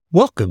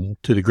Welcome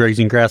to the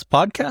Grazing Grass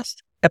Podcast,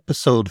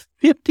 episode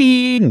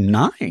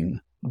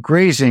 59.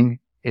 Grazing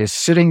is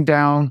sitting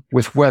down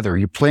with weather.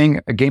 You're playing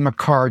a game of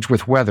cards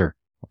with weather,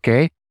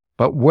 okay?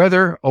 But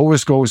weather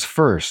always goes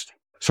first.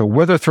 So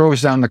weather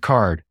throws down the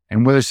card,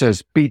 and weather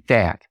says, beat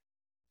that.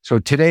 So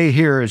today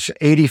here it's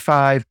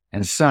 85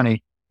 and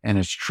sunny, and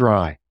it's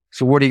dry.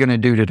 So what are you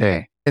going to do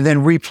today? And then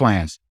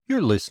replants.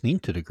 You're listening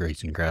to the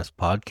Grazing Grass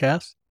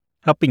Podcast,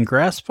 helping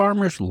grass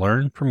farmers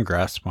learn from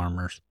grass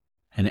farmers.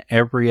 And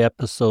every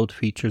episode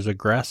features a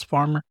grass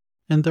farmer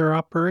and their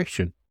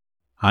operation.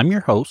 I'm your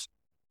host,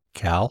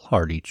 Cal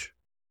Hardage.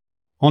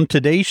 On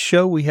today's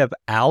show, we have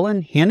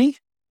Alan Henning.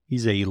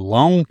 He's a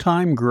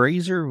longtime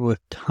grazer with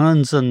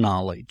tons of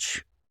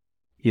knowledge.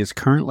 He is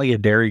currently a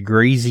dairy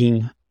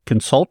grazing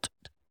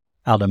consultant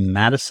out of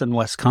Madison,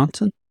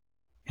 Wisconsin,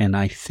 and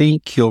I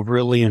think you'll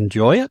really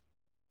enjoy it.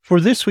 For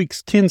this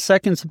week's 10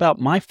 Seconds About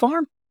My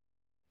Farm,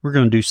 we're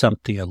going to do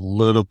something a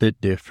little bit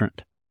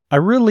different. I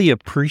really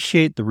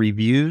appreciate the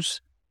reviews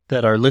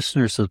that our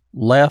listeners have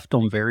left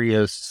on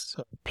various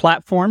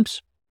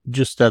platforms.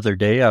 Just the other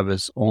day, I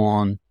was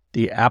on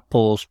the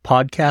Apple's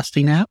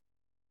podcasting app,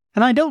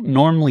 and I don't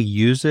normally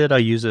use it. I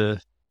use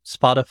a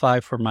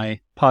Spotify for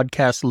my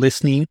podcast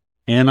listening,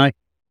 and I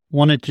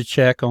wanted to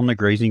check on the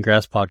Grazing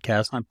Grass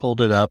Podcast. I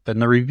pulled it up,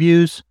 and the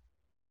reviews,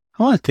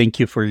 I want to thank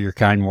you for your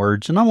kind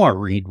words, and I want to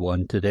read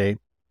one today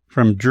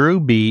from Drew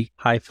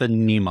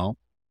B-Nemo.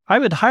 I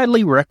would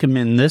highly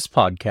recommend this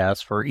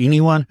podcast for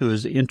anyone who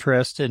is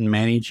interested in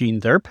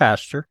managing their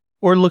pasture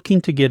or looking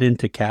to get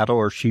into cattle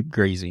or sheep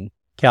grazing.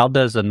 Cal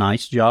does a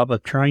nice job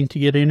of trying to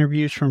get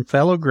interviews from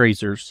fellow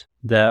grazers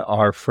that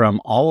are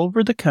from all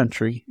over the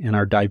country and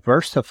are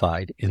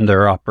diversified in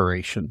their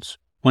operations.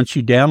 Once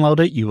you download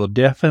it, you will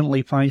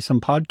definitely find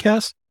some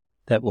podcasts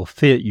that will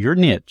fit your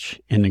niche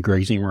in the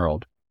grazing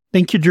world.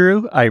 Thank you,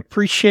 Drew. I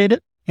appreciate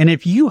it. And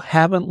if you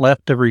haven't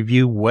left a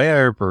review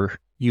wherever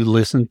you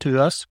listen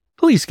to us,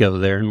 please go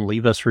there and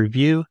leave us a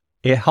review.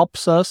 It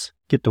helps us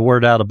get the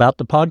word out about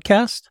the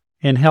podcast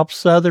and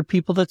helps other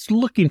people that's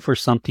looking for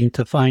something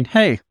to find,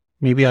 hey,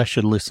 maybe I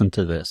should listen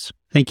to this.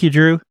 Thank you,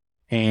 Drew.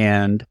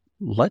 And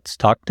let's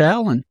talk to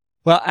Alan.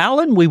 Well,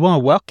 Alan, we want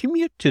to welcome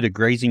you to the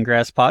Grazing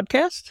Grass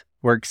Podcast.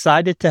 We're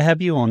excited to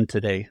have you on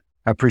today.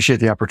 I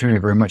appreciate the opportunity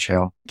very much,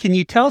 Hal. Can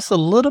you tell us a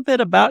little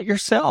bit about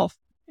yourself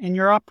and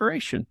your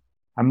operation?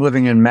 I'm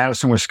living in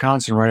Madison,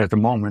 Wisconsin right at the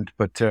moment,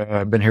 but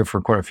I've been here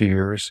for quite a few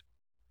years.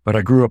 But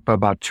I grew up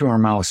about 200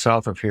 miles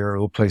south of here, a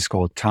little place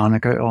called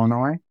Tonka,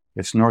 Illinois.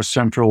 It's north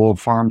central old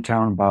farm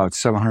town, about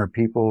 700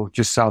 people,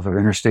 just south of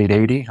Interstate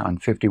 80 on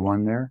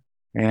 51 there.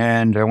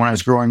 And when I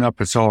was growing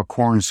up, it's all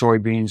corn,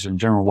 soybeans, and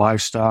general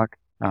livestock.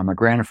 My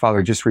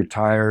grandfather just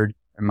retired,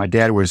 and my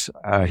dad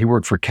he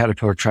worked for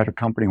Caterpillar Tractor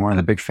Company, one of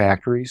the big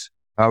factories.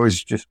 I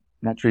was just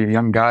naturally a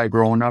young guy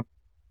growing up,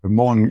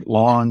 mowing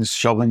lawns,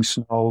 shoveling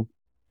snow,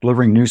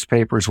 delivering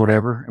newspapers,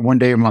 whatever. And one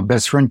day my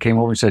best friend came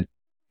over and said,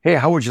 hey,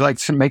 how would you like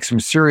to make some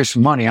serious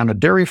money on a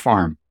dairy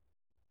farm?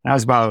 I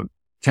was about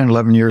 10,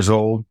 11 years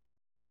old.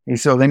 He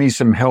said, they need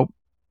some help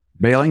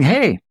baling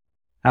hay.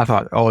 I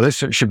thought, oh,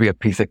 this should be a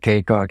piece of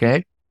cake,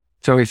 okay?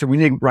 So he said, we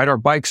need to ride our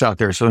bikes out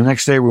there. So the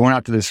next day we went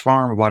out to this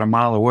farm about a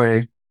mile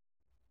away.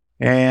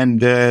 And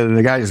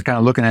the guy was kind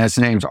of looking at us.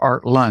 His name's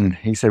Art Lund.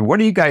 He said, what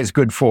are you guys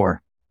good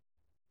for?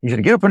 He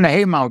said, get up in the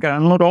hay mound, got to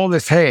unload all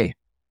this hay.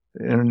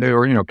 And they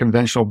were,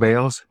 conventional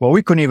bales. Well,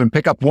 we couldn't even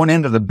pick up one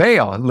end of the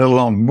bale, let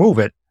alone move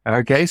it.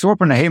 Okay, so we're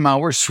up in the hay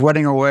mound, we're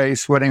sweating away.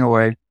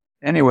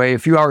 Anyway, a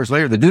few hours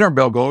later, the dinner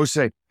bell goes,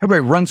 everybody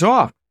runs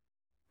off.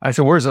 I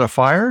said, where's it, a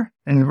fire?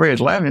 And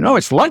everybody's laughing. No,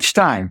 it's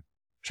lunchtime.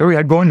 So we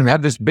had to go in and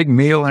have this big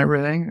meal and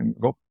everything. And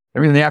go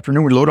every in the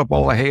afternoon, we load up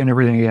all the hay and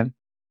everything again.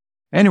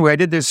 Anyway, I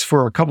did this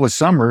for a couple of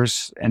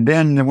summers. And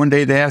then one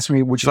day they asked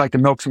me, would you like to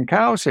milk some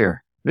cows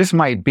here? This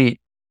might beat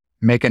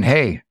making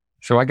hay.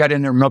 So I got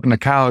in there milking the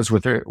cows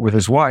with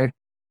his wife,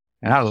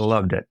 and I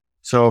loved it.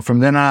 So from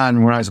then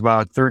on, when I was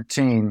about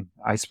 13,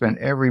 I spent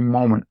every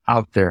moment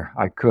out there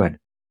I could.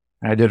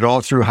 And I did it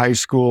all through high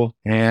school,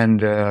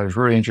 and I was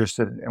really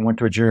interested and went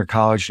to a junior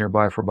college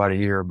nearby for about a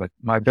year. But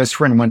my best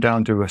friend went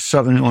down to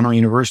Southern Illinois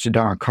University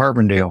down in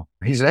Carbondale.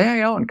 He said,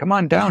 hey, Alan, come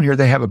on down here.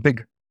 They have a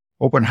big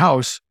open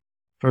house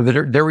for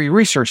the dairy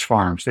research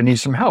farms. They need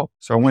some help.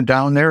 So I went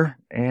down there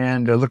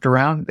and looked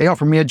around. They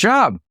offered me a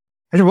job.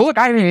 I said, well, look,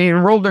 I haven't even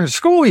enrolled in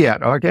school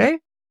yet, okay?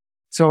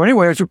 So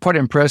anyway, it was quite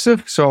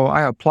impressive. So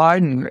I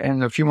applied,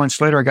 and a few months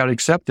later, I got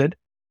accepted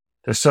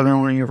to Southern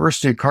Illinois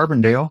University at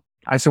Carbondale.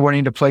 I said, well, I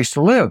need a place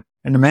to live.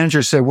 And the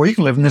manager said, well, you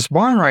can live in this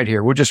barn right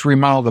here. We'll just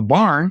remodel the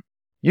barn.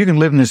 You can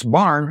live in this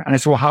barn. And I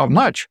said, well, how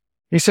much?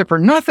 He said, for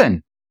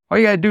nothing. All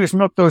you got to do is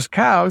milk those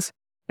cows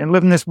and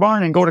live in this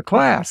barn and go to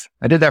class.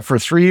 I did that for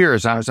 3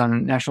 years. I was on a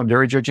national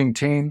dairy judging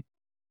team,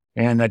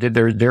 and I did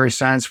their dairy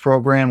science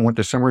program, went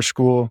to summer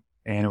school,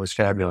 and it was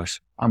fabulous.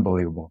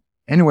 Unbelievable.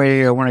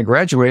 Anyway, when I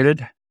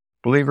graduated,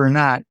 believe it or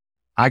not,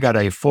 I got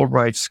a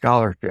Fulbright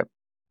scholarship.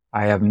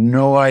 I have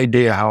no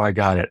idea how I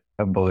got it.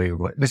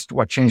 Unbelievable. This is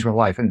what changed my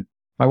life. And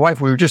my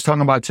wife, we were just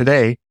talking about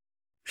today,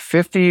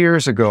 50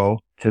 years ago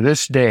to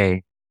this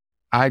day,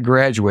 I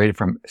graduated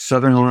from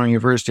Southern Illinois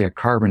University at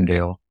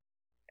Carbondale,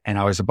 and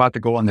I was about to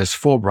go on this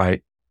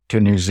Fulbright to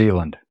New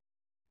Zealand.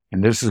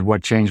 And this is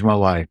what changed my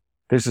life.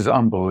 This is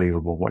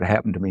unbelievable what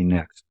happened to me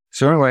next.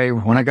 So anyway,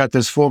 when I got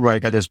this Fulbright, I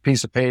got this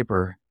piece of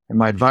paper, and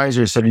my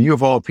advisor said, you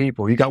of all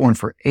people, you got one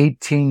for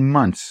 18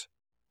 months.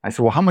 I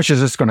said, well, how much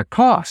is this going to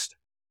cost?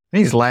 And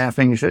he's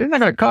laughing. He said, it's not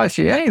going to cost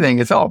you anything.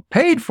 It's all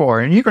paid for,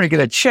 and you're going to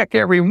get a check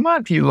every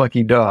month, you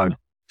lucky dog.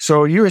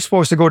 So you were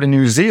supposed to go to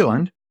New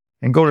Zealand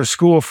and go to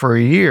school for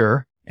a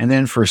year, and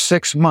then for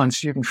 6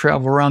 months, you can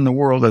travel around the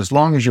world as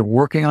long as you're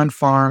working on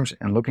farms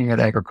and looking at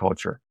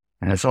agriculture.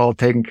 And it's all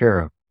taken care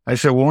of. I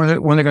said, well, when are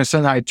they going to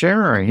send the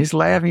itinerary? He's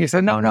laughing. He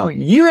said, no,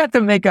 you have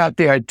to make out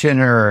the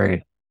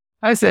itinerary.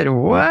 I said,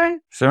 what?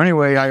 So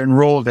anyway, I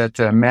enrolled at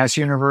Mass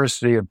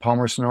University of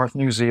Palmerston North,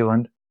 New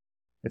Zealand.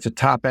 It's a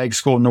top ag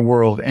school in the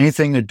world.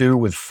 Anything to do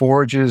with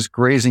forages,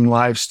 grazing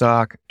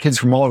livestock, kids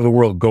from all over the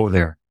world go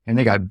there. And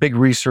they got big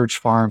research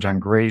farms on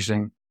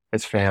grazing.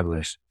 It's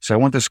fabulous. So I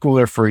went to school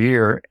there for a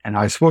year, and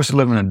I was supposed to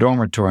live in a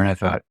dormitory, and I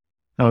thought,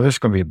 no, this is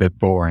going to be a bit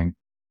boring.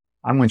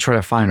 I'm going to try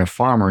to find a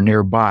farmer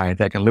nearby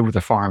that can live with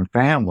the farm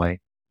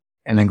family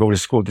and then go to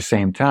school at the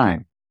same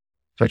time.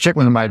 So I checked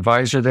with my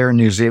advisor there in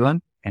New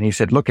Zealand, and he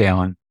said, look,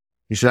 Alan,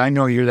 he said, I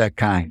know you're that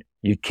kind.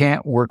 You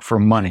can't work for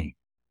money,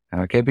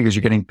 okay, because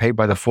you're getting paid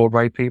by the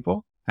Fulbright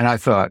people. And I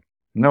thought,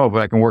 no,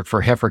 but I can work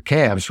for heifer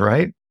calves,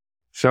 right?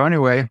 So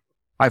anyway,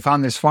 I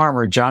found this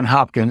farmer, John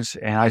Hopkins,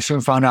 and I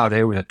soon found out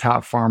he was a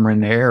top farmer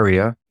in the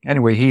area.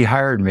 Anyway, he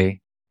hired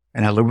me,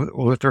 and I lived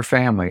with their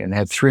family, and they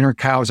had 300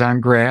 cows on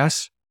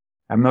grass.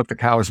 I milked the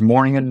cows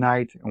morning and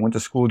night and went to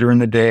school during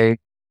the day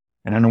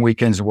and on the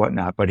weekends and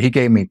whatnot. But he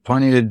gave me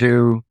plenty to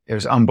do. It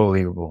was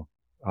unbelievable.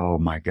 Oh,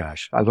 my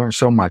gosh. I learned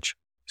so much.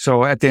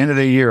 So at the end of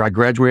the year, I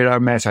graduated out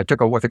of Mass. I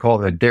took what they call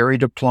the dairy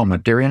diploma,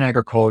 dairy in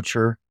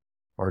agriculture,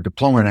 or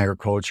diploma in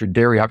agriculture,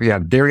 dairy. You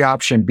have dairy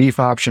option, beef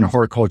option,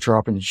 horticulture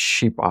option,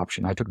 sheep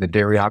option. I took the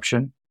dairy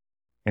option.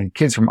 And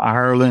kids from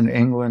Ireland,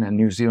 England, and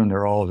New Zealand,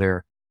 they're all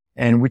there.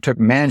 And we took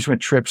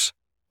management trips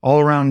all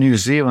around New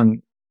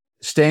Zealand,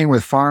 staying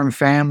with farm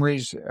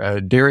families,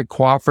 dairy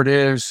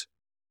cooperatives,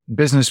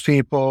 business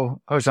people.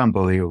 It was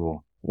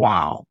unbelievable.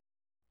 Wow.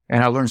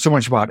 And I learned so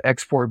much about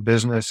export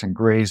business and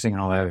grazing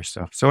and all that other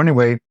stuff. So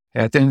anyway,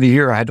 at the end of the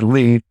year, I had to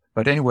leave.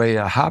 But anyway,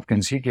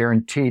 Hopkins, he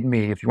guaranteed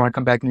me, if you want to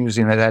come back to New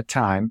Zealand at that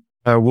time,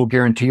 we'll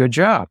guarantee you a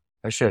job.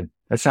 I said,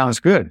 that sounds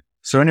good.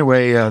 So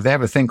anyway, they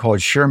have a thing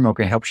called share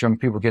milking. It helps young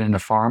people get into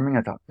farming.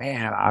 I thought,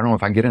 man, I don't know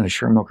if I can get into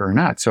share milker or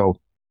not. So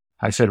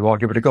I said, well, I'll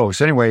give it a go.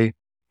 So anyway,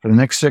 for the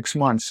next 6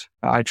 months,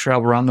 I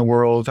traveled around the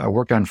world. I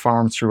worked on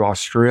farms through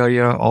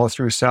Australia, all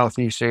through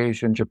Southeast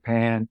Asia and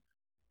Japan.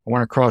 I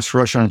went across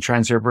Russia on a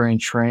Trans-Siberian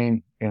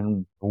train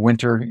in the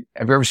winter.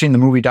 Have you ever seen the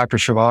movie Dr.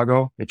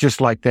 Zhivago? It's just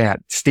like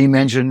that. Steam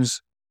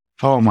engines.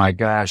 Oh my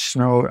gosh,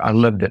 snow. I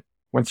lived it.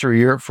 Went through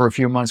Europe for a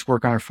few months,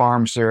 worked on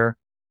farms there,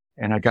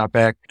 and I got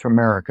back to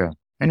America.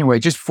 Anyway,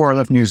 just before I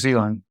left New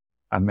Zealand,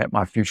 I met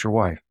my future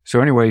wife.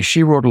 So anyway,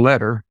 she wrote a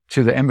letter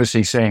to the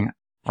embassy saying,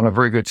 I'm a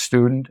very good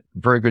student,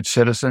 very good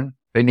citizen.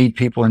 They need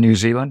people in New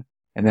Zealand.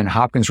 And then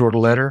Hopkins wrote a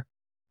letter,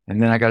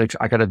 and then I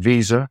got a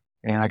visa,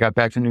 and I got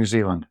back to New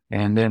Zealand.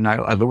 And then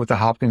I lived with the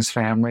Hopkins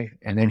family,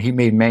 and then he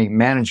made me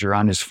manager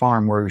on his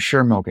farm where he was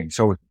share milking.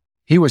 So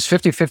he was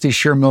 50-50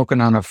 share milking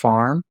on a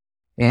farm,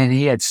 and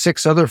he had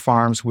 6 other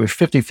farms with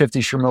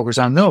 50-50 share milkers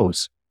on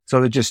those. So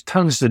there's just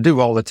tons to do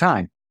all the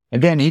time.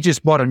 And then he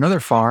just bought another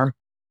farm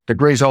to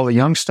graze all the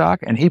young stock,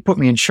 and he put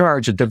me in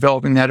charge of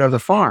developing that other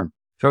farm.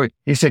 So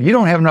he said, you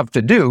don't have enough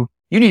to do.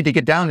 You need to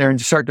get down there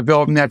and start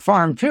developing that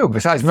farm too,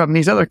 besides developing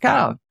these other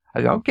cows.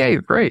 I said, okay,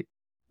 great.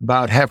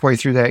 About halfway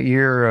through that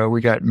year, we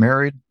got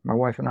married, my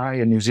wife and I,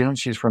 in New Zealand.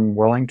 She's from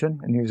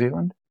Wellington in New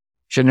Zealand.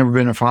 She had never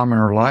been a farm in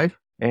her life.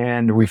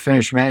 And we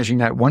finished managing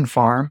that one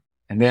farm.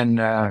 And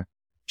then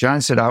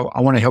John said, I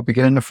want to help you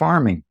get into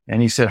farming.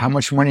 And he said, how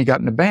much money you got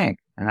in the bank?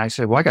 And I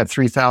said, well, I got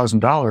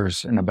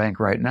 $3,000 in the bank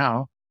right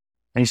now.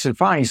 And he said,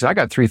 fine. He said, I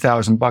got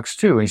 $3,000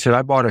 too. And he said,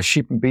 I bought a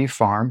sheep and beef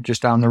farm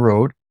just down the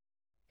road.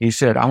 He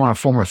said, I want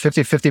to form a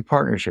 50-50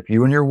 partnership,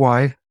 you and your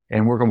wife,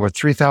 and we're going to put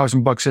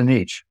 $3,000 in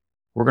each.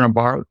 We're going to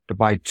borrow to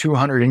buy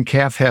 200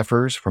 in-calf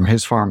heifers from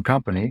his farm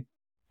company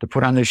to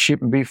put on this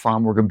sheep and beef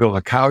farm. We're going to build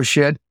a cow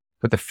shed,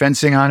 put the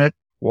fencing on it,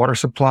 water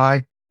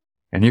supply,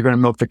 and you're going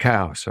to milk the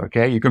cows,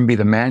 okay? You're going to be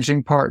the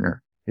managing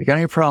partner. If you got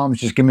any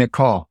problems, just give me a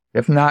call.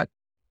 If not,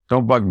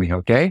 don't bug me,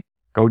 okay?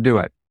 Go do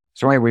it.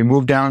 So anyway, we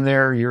moved down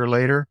there a year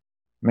later,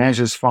 managed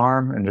this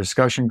farm and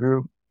discussion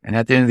group. And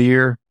at the end of the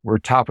year, we're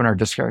topping our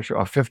discussion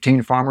of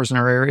 15 farmers in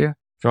our area.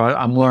 So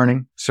I'm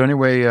learning. So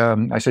anyway,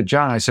 I said,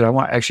 John, I said,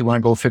 I actually want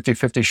to go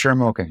 50-50 share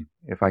milking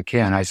if I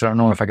can. I said, I don't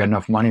know if I got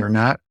enough money or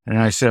not. And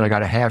I said, I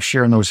got a half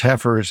share in those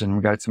heifers and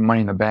we got some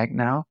money in the bank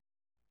now.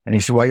 And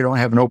he said, well, you don't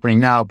have an opening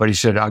now, but he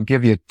said, I'll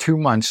give you 2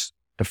 months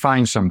to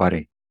find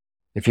somebody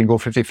if you can go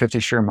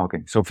 50-50 share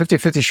milking. So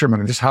 50-50 share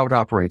milking, this is how it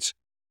operates.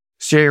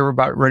 Say you're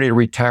about ready to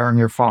retire on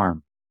your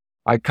farm.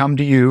 I come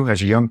to you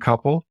as a young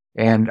couple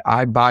and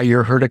I buy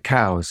your herd of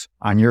cows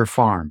on your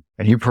farm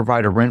and you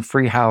provide a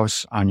rent-free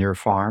house on your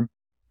farm.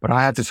 but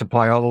I have to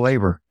supply all the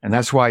labor. And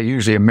that's why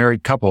usually a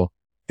married couple,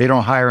 they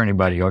don't hire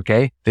anybody,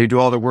 okay? They do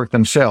all the work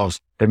themselves.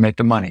 They make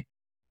the money.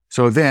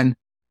 So then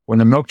when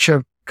the milk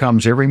check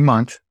comes every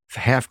month,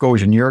 half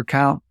goes in your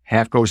account,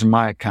 half goes in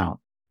my account.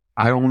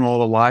 I own all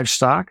the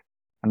livestock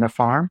on the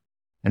farm.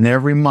 And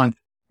every month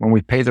when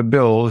we pay the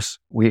bills,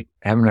 we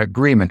have an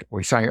agreement.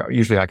 We sign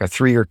usually like a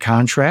 3-year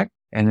contract.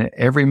 And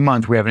every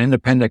month we have an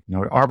independent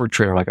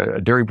arbitrator, like a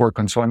dairy board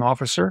consulting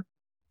officer.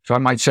 So I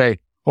might say,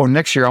 oh,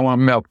 next year I want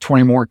to milk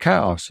 20 more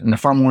cows. And the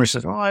farm owner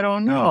says, oh, I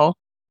don't know.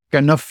 Got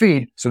enough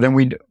feed. So then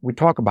we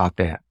talk about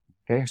that.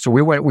 Okay. So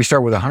we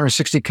started with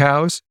 160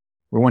 cows.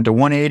 We went to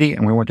 180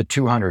 and we went to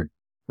 200.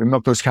 We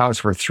milked those cows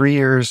for 3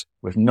 years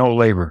with no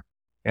labor.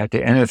 At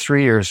the end of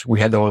 3 years, we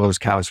had all those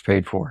cows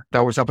paid for.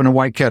 That was up in the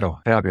White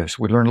Kettle. Fabulous.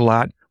 We learned a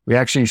lot. We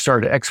actually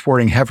started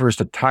exporting heifers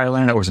to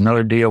Thailand. That was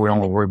another deal. We don't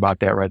want to worry about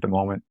that right at the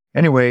moment.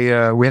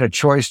 Anyway, we had a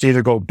choice to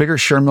either go bigger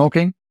share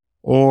milking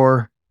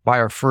or buy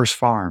our first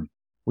farm.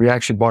 We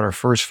actually bought our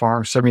first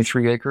farm,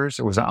 73 acres.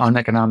 It was an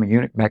uneconomic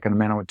unit back in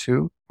Manawatu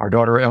 2. Our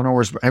daughter,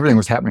 Eleanor, everything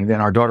was happening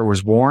then. Our daughter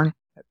was born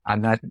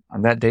on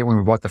that day when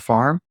we bought the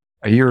farm.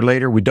 A year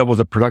later, we doubled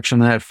the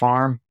production on that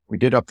farm. We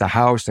did up the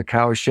house, the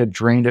cow shed,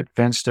 drained it,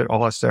 fenced it,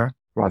 all that stuff.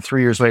 About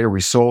 3 years later, we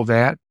sold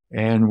that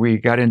and we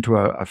got into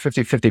a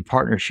 50-50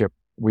 partnership.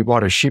 We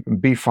bought a sheep and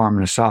beef farm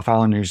in the South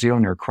Island, New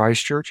Zealand, near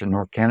Christchurch in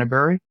North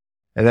Canterbury.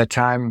 At that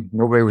time,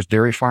 nobody was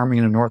dairy farming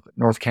in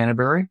North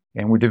Canterbury,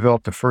 and we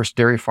developed the first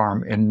dairy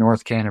farm in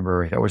North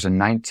Canterbury. That was in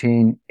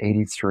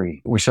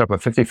 1983. We set up a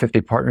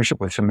 50-50 partnership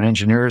with some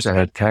engineers that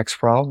had a tax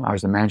problem. I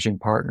was the managing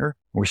partner.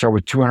 We started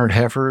with 200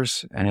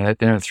 heifers, and at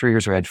the end of 3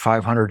 years, we had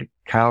 500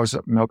 cows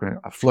milking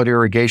a flood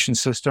irrigation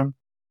system.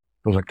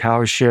 Built a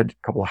cow shed,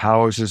 a couple of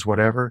houses,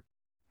 whatever.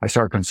 I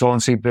started a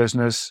consultancy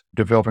business,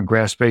 developing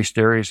grass-based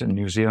dairies in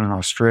New Zealand and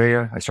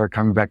Australia. I started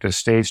coming back to the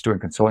States, doing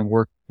consulting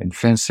work in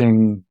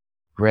fencing,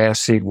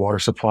 grass seed, water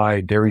supply,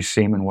 dairy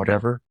semen,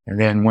 whatever. And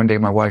then one day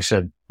my wife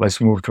said,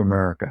 let's move to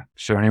America.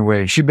 So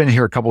anyway, she'd been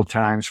here a couple of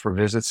times for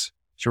visits.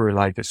 She really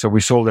liked it. So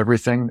we sold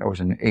everything. That was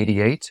in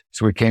 88.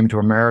 So we came to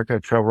America,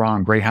 traveled around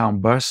on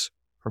Greyhound bus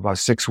for about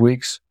 6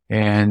 weeks.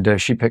 And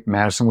she picked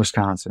Madison,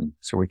 Wisconsin.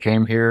 So we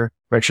came here.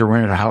 We actually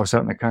rented a house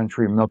out in the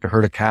country, milked a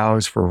herd of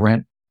cows for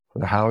rent for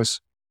the house.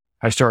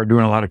 I started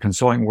doing a lot of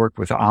consulting work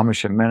with the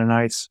Amish and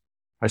Mennonites.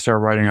 I started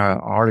writing an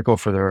article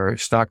for their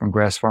stock and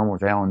grass farm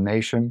with Allen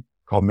Nation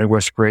called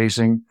Midwest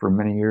Grazing for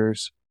many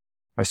years.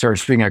 I started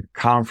speaking at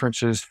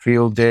conferences,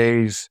 field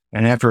days.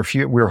 And after a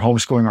few, we were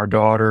homeschooling our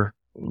daughter,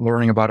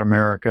 learning about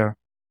America.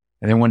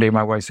 And then one day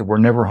my wife said, we're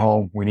never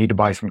home. We need to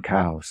buy some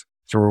cows.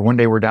 So one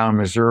day we're down in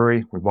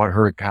Missouri. We bought a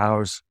herd of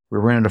cows. We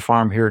rented a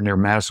farm here near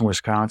Madison,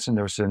 Wisconsin.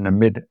 That was in the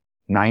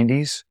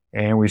mid-90s.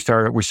 And we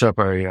set up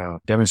a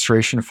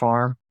demonstration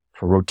farm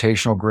for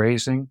rotational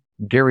grazing.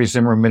 Gary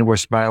Zimmer,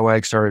 Midwest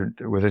BioAg,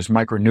 started with his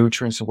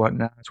micronutrients and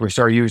whatnot. So we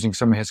started using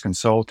some of his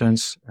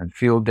consultants and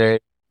field day.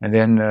 And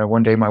then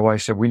one day my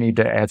wife said, we need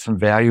to add some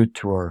value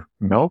to our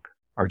milk,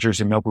 our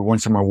Jersey milk. We won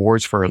some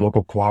awards for our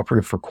local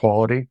cooperative for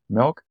quality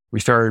milk. We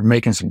started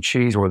making some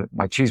cheese, or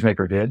my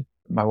cheesemaker did.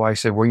 My wife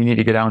said, well, you need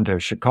to get down to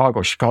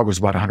Chicago. Chicago's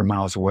about 100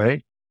 miles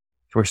away.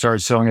 So we started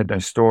selling it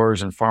in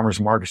stores and farmers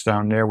markets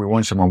down there. We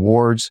won some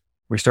awards.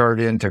 We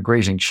started into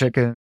grazing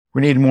chicken.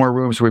 We needed more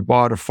room, so we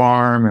bought a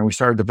farm and we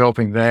started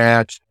developing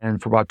that.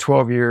 And for about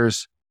 12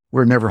 years,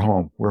 we're never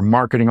home. We're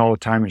marketing all the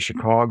time in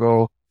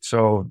Chicago.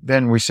 So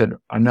then we said,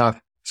 enough.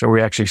 So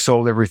we actually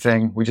sold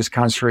everything. We just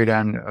concentrate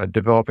on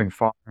developing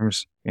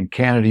farms in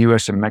Canada,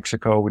 U.S., and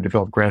Mexico. We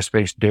developed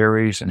grass-based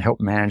dairies and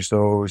help manage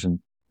those and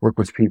work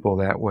with people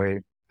that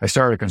way. I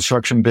started a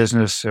construction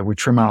business. We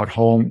trim out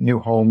new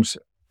homes,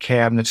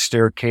 cabinets,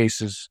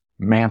 staircases,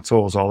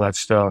 mantles, all that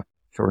stuff.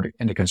 Sort of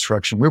into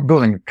construction. We're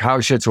building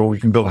cow sheds so we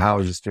can build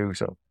houses too.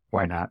 So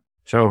why not?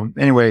 So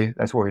anyway,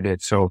 that's what we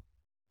did. So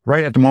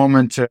right at the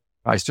moment,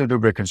 I still do a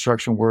bit of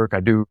construction work.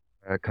 I do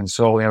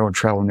consulting. I don't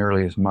travel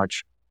nearly as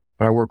much,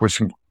 but I work with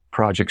some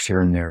projects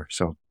here and there.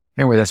 So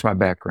anyway, that's my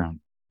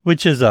background.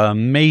 Which is an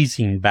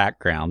amazing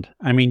background.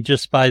 I mean,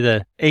 just by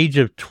the age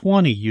of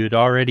 20, you'd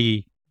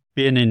already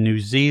been in New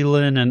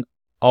Zealand and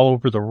all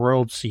over the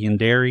world seeing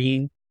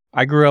dairying.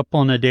 I grew up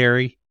on a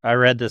dairy. I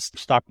read this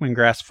Stockman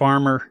Grass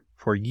Farmer.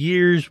 For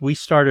years, we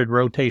started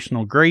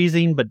rotational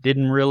grazing, but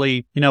didn't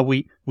really,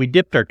 we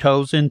dipped our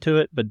toes into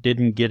it, but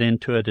didn't get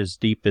into it as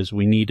deep as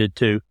we needed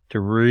to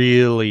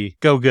really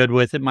go good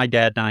with it. My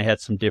dad and I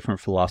had some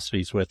different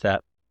philosophies with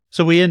that.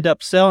 So we end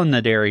up selling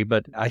the dairy,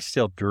 but I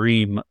still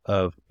dream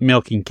of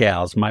milking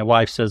cows. My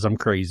wife says I'm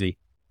crazy.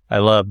 I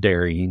love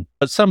dairying.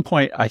 At some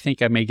point, I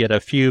think I may get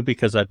a few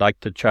because I'd like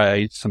to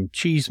try some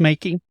cheese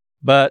making,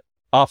 but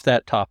off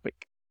that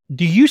topic.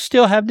 Do you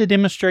still have the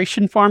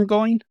demonstration farm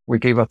going? We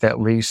gave up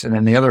that lease, and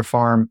then the other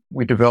farm,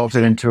 we developed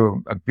it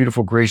into a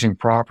beautiful grazing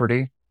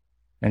property.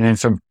 And then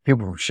some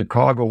people from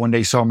Chicago one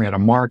day saw me at a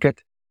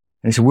market.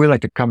 And they said, we'd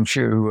like to come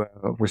to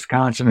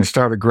Wisconsin and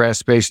start a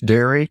grass-based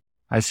dairy.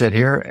 I said,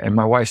 here. And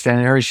my wife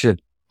standing there, she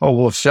said, oh,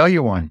 we'll sell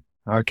you one.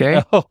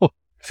 Okay. Oh.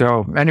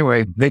 So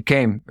anyway, they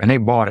came and they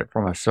bought it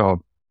from us.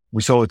 So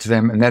We sold it to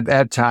them. And at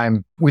that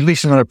time, we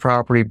leased another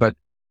property, but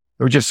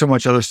there was just so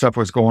much other stuff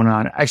was going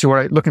on.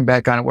 Actually, looking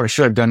back on it, what I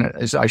should have done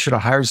is I should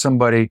have hired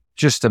somebody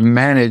just to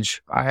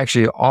manage,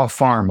 off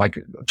farm. Like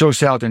Joe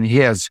Salton, he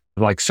has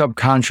like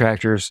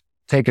subcontractors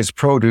take his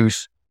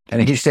produce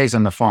and he stays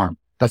on the farm.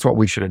 That's what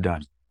we should have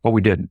done, but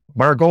we didn't.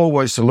 But our goal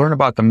was to learn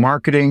about the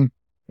marketing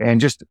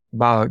and just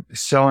about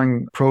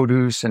selling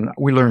produce. And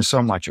we learned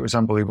so much. It was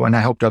unbelievable. And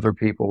I helped other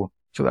people.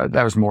 So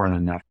that was more than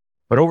enough.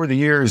 But over the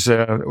years,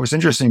 it was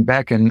interesting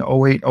back in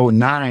 08,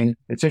 09,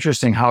 it's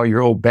interesting how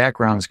your old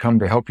backgrounds come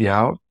to help you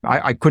out.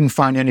 I couldn't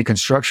find any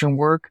construction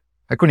work.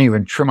 I couldn't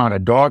even trim out a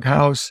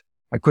doghouse.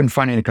 I couldn't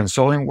find any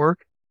consulting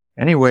work.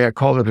 Anyway, I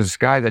called up this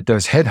guy that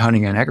does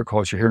headhunting in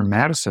agriculture here in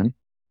Madison.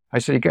 I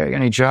said, you got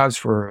any jobs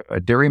for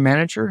a dairy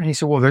manager? And he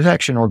said, well, there's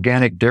actually an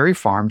organic dairy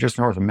farm just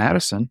north of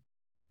Madison.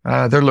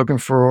 They're looking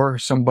for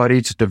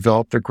somebody to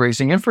develop their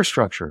grazing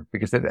infrastructure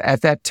because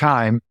at that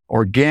time,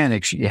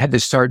 organics, you had to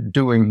start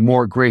doing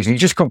more grazing. You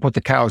just couldn't put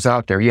the cows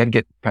out there. You had to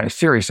get kind of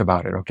serious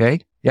about it,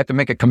 okay? You have to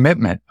make a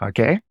commitment,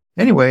 okay?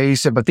 Anyway, he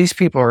said, but these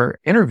people are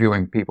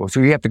interviewing people, so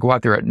you have to go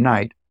out there at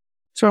night.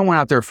 So I went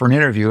out there for an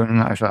interview,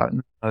 and I thought,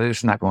 oh, this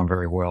is not going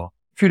very well.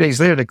 A few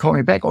days later, they called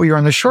me back. Oh, you're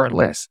on the short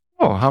list.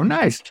 Oh, how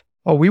nice.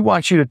 Oh, we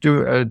want you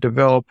to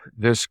develop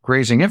this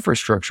grazing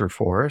infrastructure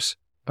for us.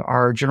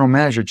 Our general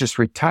manager just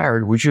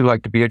retired. Would you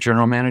like to be a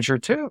general manager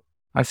too?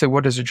 I said,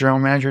 what does a general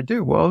manager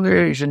do? Well,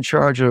 he's in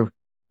charge of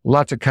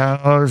lots of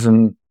cows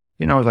and,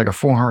 like a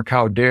 400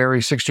 cow dairy,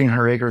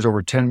 1,600 acres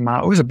over 10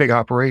 miles. It was a big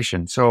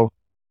operation. So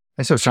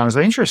I said, sounds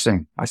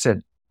interesting. I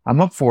said, I'm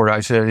up for it.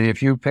 I said,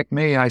 if you pick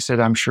me, I said,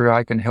 I'm sure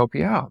I can help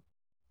you out.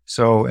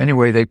 So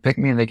anyway, they picked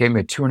me and they gave me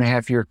a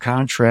 2.5-year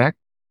contract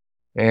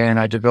and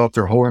I developed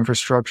their whole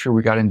infrastructure.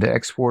 We got into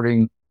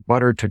exporting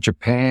butter to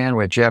Japan.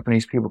 We had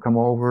Japanese people come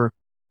over.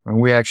 And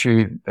we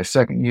actually, the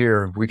second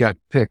year, we got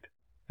picked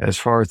as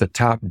far as the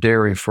top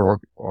dairy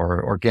for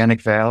our Organic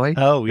Valley.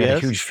 Oh, We had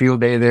yes. a huge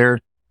field day there.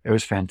 It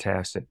was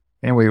fantastic.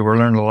 Anyway, we're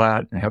learning a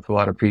lot and helped a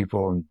lot of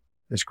people, and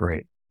it's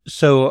great.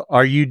 So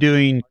are you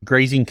doing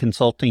grazing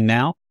consulting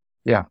now?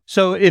 Yeah.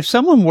 So if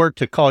someone were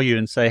to call you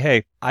and say,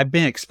 hey, I've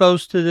been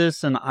exposed to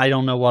this and I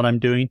don't know what I'm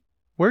doing,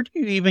 where do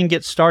you even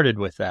get started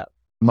with that?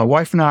 My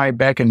wife and I,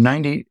 back in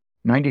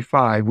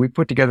 95, we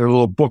put together a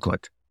little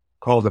booklet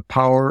called The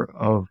Power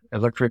of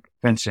Electric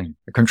Fencing,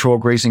 a control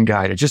grazing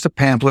guide. It's just a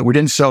pamphlet. We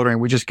didn't sell it, and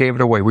we just gave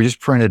it away. We just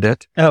printed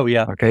it. Oh,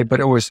 yeah. Okay.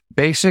 But it was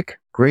basic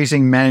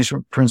grazing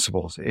management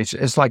principles.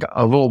 It's like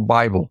a little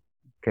Bible,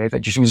 okay,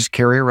 that you can just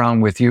carry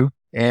around with you.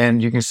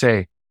 And you can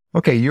say,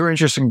 okay, you're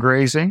interested in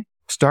grazing.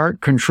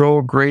 Start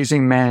control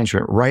grazing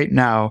management right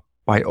now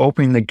by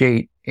opening the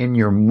gate in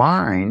your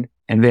mind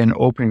and then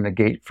opening the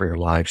gate for your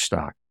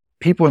livestock.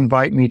 People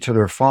invite me to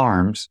their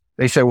farms.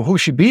 They say, well, who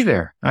should be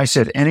there? I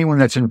said, anyone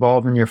that's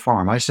involved in your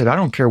farm. I said, I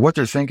don't care what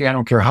they're thinking. I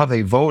don't care how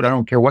they vote. I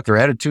don't care what their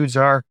attitudes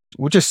are.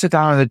 We'll just sit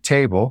down at the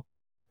table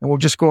and we'll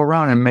just go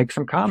around and make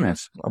some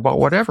comments about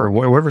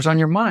whatever's on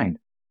your mind.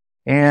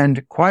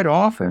 And quite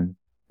often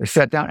they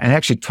sat down and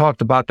actually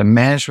talked about the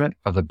management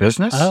of the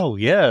business. Oh,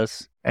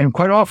 yes. And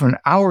quite often,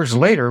 hours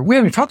later, we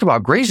haven't talked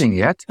about grazing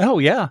yet. Oh,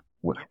 yeah.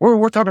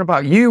 We're talking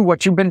about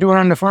what you've been doing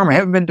on the farm or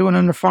haven't been doing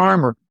on the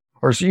farm,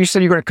 or you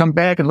said you're going to come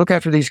back and look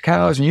after these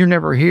cows and you're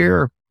never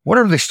here.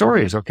 Whatever the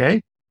story is,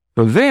 okay?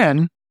 So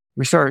then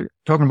we started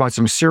talking about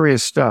some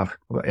serious stuff.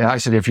 And I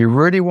said, if you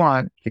really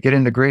want to get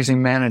into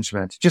grazing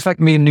management, just like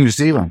me in New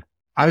Zealand,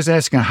 I was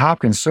asking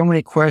Hopkins so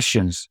many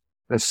questions.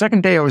 The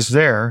second day I was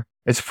there,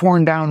 it's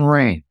pouring down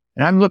rain.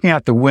 And I'm looking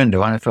out the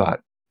window and I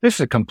thought, this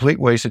is a complete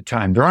waste of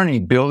time. There aren't any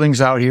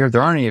buildings out here.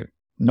 There aren't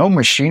no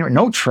machinery,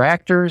 no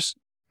tractors.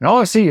 And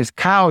all I see is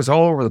cows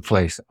all over the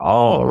place,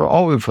 all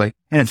over the place.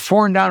 And it's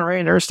pouring down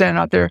rain. They're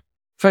standing out there.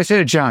 So I said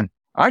to John,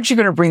 aren't you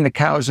going to bring the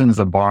cows into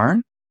the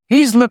barn?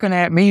 He's looking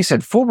at me. He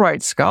said,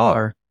 Fulbright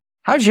scholar,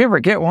 how'd you ever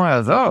get one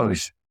of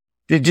those?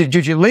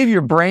 Did you leave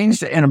your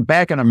brains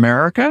back in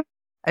America?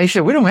 And he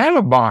said, we don't have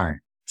a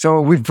barn.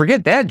 So we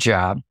forget that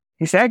job.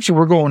 He said, actually,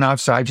 we're going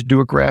outside to do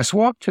a grass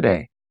walk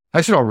today.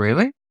 I said, oh,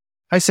 really?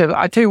 I said,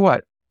 I tell you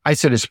what. I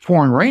said, it's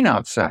pouring rain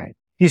outside.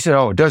 He said,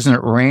 oh, doesn't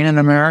it rain in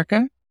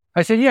America?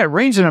 I said, yeah, it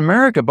rains in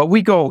America, but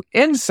we go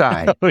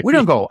inside. We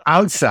don't go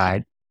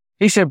outside.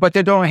 He said, but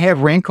they don't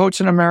have raincoats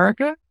in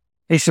America?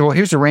 He said, well,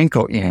 here's a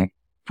raincoat, Yank.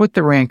 Put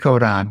the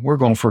raincoat on. We're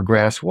going for a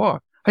grass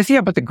walk. I said,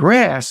 yeah, but the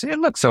grass, it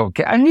looks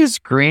okay. And it's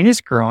green, it's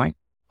growing.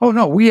 Oh,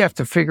 no, we have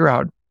to figure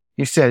out.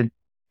 He said,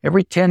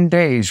 every 10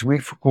 days, we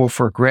go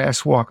for a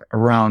grass walk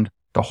around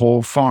the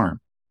whole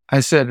farm. I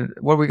said,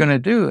 what are we going to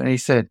do? And he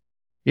said,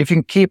 if you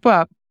can keep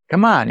up,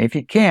 come on. If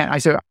you can't, I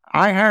said,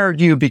 I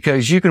hired you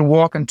because you can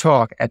walk and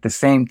talk at the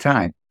same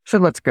time. So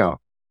let's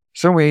go.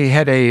 So we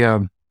had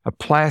a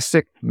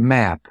plastic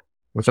map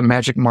with a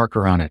magic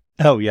marker on it.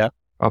 Oh, yeah.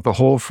 Of the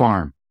whole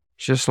farm,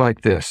 just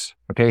like this.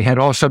 Okay, had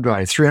all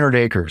subdivided, 300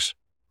 acres,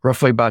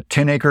 roughly about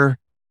 10-acre,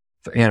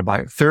 and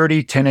about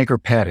 30 10-acre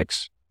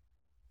paddocks.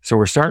 So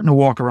we're starting to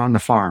walk around the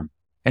farm.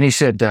 And he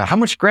said, how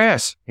much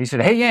grass? He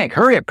said, hey, Yank,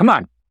 hurry up, come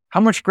on.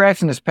 How much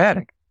grass in this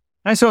paddock?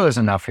 And I said, there's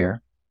enough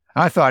here.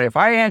 And I thought, if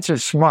I answer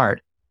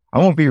smart, I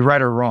won't be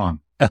right or wrong.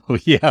 Oh,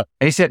 yeah.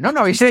 And he said,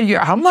 no. He said,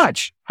 how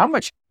much? How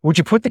much? Would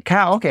you put the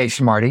cow? Okay,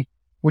 smarty.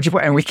 Would you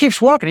put, and we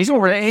keeps walking. He's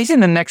over there. He's in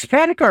the next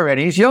paddock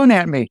already. He's yelling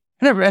at me.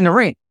 And the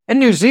rain. In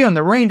New Zealand,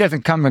 the rain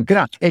doesn't come and get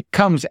out. It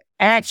comes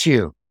at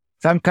you.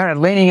 So I'm kind of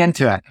leaning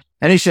into it.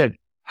 And he said,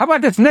 how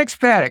about this next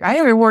paddock? I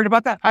ain't even worried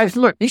about that. I said,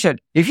 look, he said,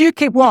 if you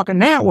keep walking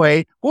that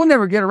way, we'll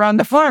never get around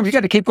the farm. You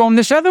got to keep going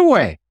this other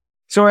way.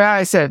 So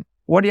I said,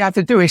 what do you have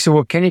to do? He said,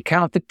 well, can you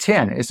count to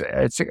 10?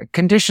 It's a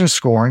condition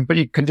scoring, but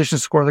you condition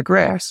score the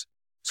grass.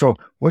 So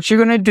what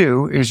you're going to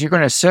do is you're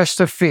going to assess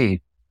the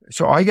feed.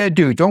 So all you got to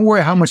do, don't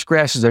worry how much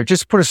grass is there.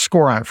 Just put a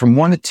score on it from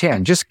 1 to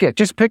 10. Just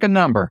pick a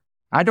number.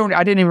 I didn't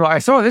even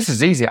realize, oh, this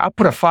is easy. I'll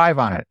put a 5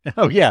 on it.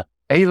 Oh, yeah.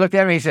 And he looked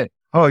at me, he said,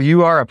 oh,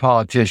 you are a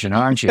politician,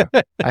 aren't you?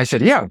 I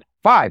said, yeah,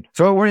 5.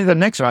 So what is the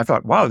next one? I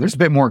thought, wow, there's a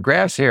bit more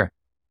grass here.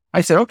 I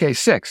said, okay,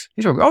 6.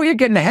 He said, oh, you're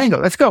getting the hang of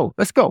it. Let's go.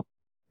 The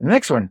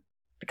next one,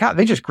 the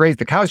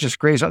cows just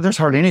grazed. There's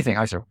hardly anything.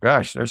 I said,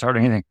 gosh, there's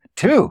hardly anything.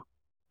 2.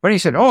 But he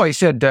said,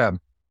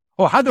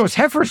 how'd those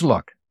heifers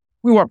look?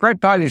 We walked right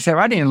by these heifers.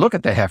 I didn't even look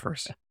at the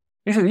heifers.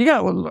 He said, you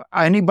got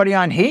anybody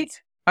on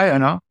heat? I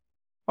don't know.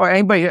 Or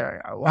anybody,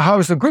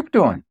 how's the group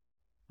doing?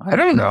 I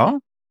don't know.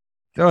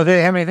 So do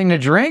they have anything to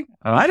drink?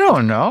 I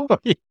don't know.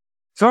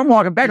 So I'm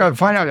walking back. I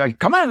find out, like,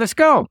 come on, let's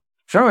go.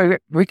 So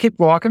we keep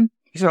walking.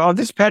 He said, oh,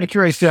 this paddock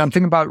here, I said, I'm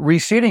thinking about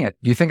reseeding it.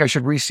 Do you think I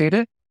should reseed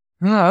it?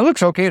 It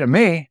looks okay to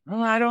me.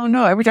 Well, I don't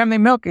know. Every time they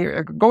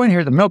go in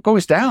here, the milk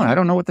goes down. I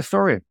don't know what the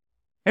story is.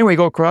 Anyway,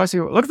 go across.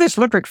 Look at this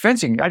electric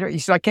fencing. He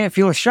said, I can't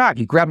feel a shock.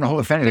 He's grabbing the whole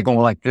of the fence. They're going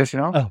like this,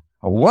 Oh,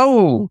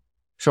 whoa.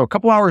 So a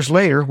couple hours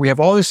later, we have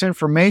all this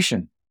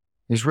information.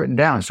 He's written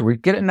down. So we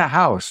get in the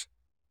house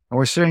and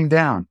we're sitting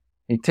down.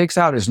 He takes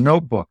out his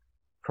notebook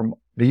from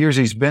the years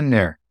he's been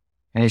there.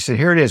 And he said,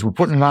 here it is. We're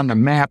putting it on the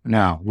map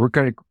now. We're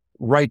going to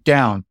write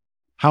down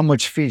how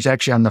much feed is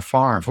actually on the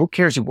farm. Who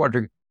cares what?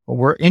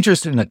 We're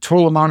interested in the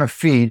total amount of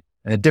feed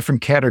in the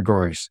different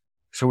categories.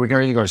 So we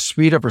can either go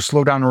speed up or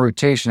slow down the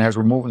rotation as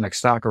we're moving the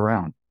stock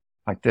around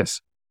like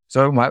this.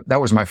 So that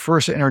was my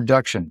first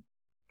introduction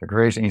to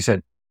grazing. He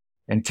said,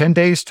 in 10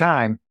 days'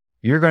 time,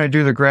 you're going to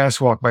do the grass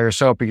walk by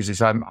yourself because he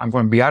said, I'm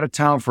going to be out of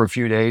town for a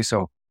few days,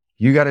 so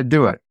you got to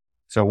do it.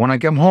 So when I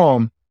come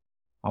home,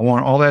 I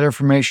want all that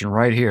information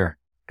right here.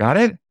 Got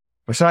it?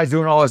 Besides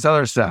doing all this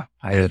other stuff.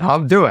 I said,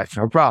 I'll do it.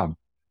 No problem.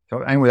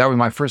 So anyway, that was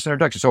my first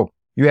introduction. So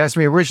you asked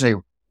me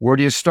originally, where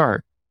do you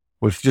start?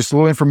 With just a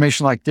little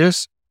information like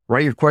this,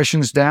 write your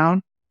questions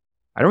down.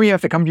 I don't even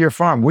have to come to your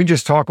farm. We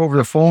just talk over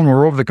the phone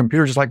or over the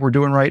computer just like we're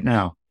doing right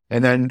now.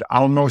 And then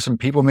I'll know some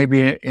people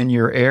maybe in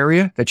your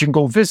area that you can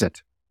go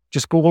visit.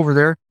 Just go over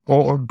there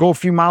or go a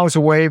few miles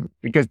away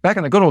because back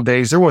in the good old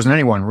days, there wasn't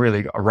anyone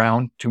really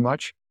around too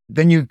much.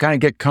 Then you kind of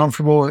get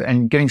comfortable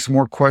and getting some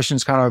more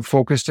questions kind of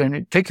focused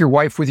and take your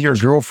wife with you, your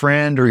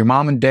girlfriend or your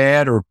mom and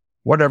dad or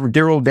whatever,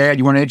 dear old dad,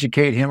 you want to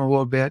educate him a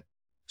little bit.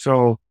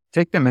 So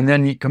take them and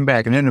then you come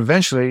back. And then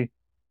eventually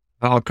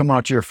I'll come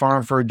out to your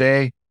farm for a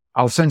day.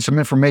 I'll send some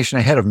information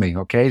ahead of me.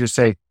 Okay. Just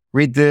say,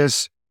 read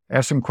this,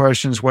 ask some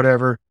questions,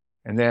 whatever.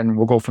 And then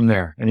we'll go from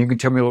there. And you can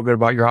tell me a little bit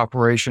about your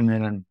operation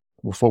and then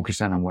we'll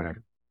focus in on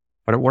whatever.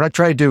 But what I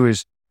try to do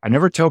is I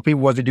never tell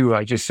people what to do.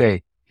 I just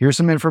say, here's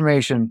some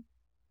information.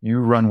 You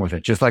run with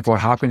it. Just like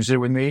what Hopkins did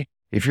with me.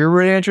 If you're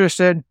really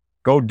interested,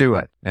 go do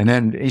it. And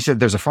then he said,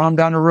 there's a farm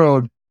down the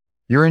road.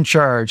 You're in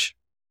charge.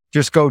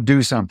 Just go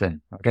do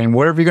something. Okay. And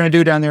whatever you're going to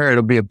do down there,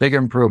 it'll be a big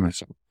improvement.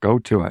 So go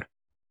to it.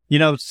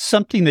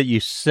 Something that you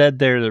said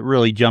there that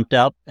really jumped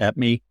out at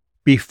me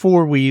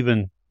before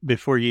you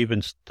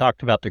even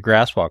talked about the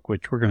grass walk,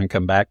 which we're going to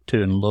come back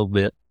to in a little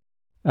bit,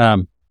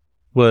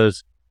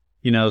 was,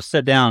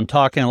 sit down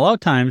talking. A lot of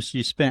times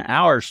you spent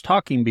hours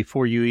talking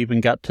before you even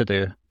got to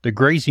the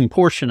grazing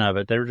portion of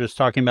it. They were just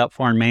talking about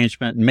farm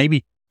management, and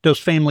maybe those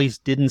families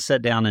didn't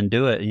sit down and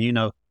do it.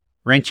 And,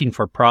 ranching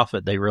for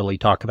profit, they really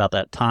talk about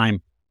that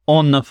time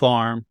on the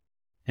farm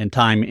and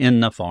time in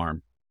the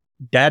farm.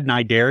 Dad and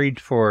I dairied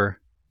for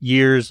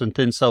years and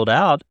then sold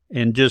out,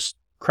 and just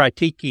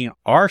critiquing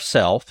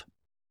ourselves,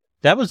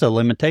 that was a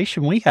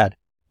limitation we had.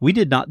 We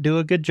did not do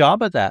a good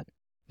job of that.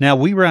 Now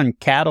we run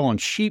cattle and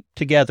sheep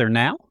together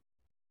now,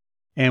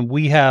 and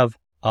we have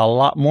a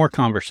lot more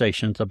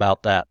conversations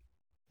about that.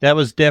 That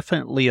was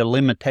definitely a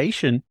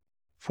limitation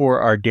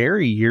for our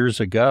dairy years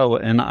ago,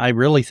 and I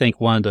really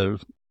think one of the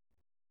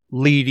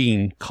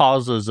leading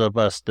causes of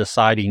us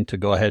deciding to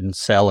go ahead and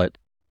sell it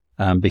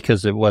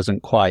because it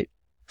wasn't quite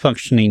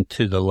functioning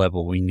to the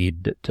level we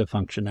needed it to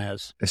function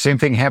as. The same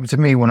thing happened to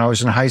me when I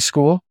was in high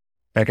school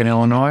back in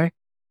Illinois.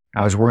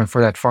 I was working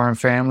for that farm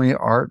family,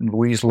 Art and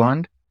Louise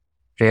Lund.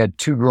 They had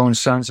 2 grown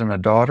sons and a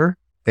daughter.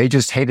 They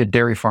just hated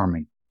dairy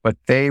farming, but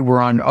they were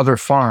on other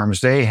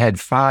farms. They had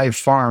 5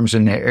 farms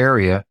in the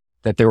area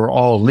that they were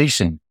all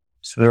leasing.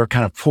 So they were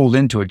kind of pulled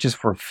into it just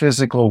for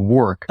physical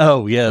work.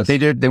 Oh, yes. They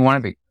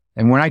want to be.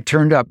 And when I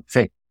turned up,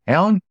 say,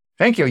 Alan,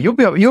 thank you.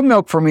 You'll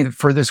milk for me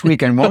for this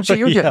weekend, won't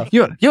you? Yeah.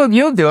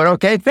 You'll do it.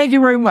 Okay. Thank you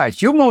very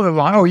much. You'll mow the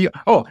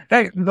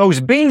lawn.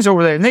 Those beans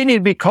over there, they need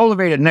to be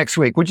cultivated next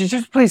week. Would you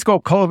just please go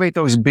cultivate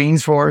those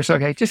beans for us?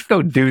 Okay. Just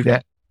go do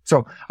that.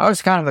 So I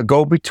was kind of the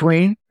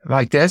go-between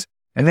like this.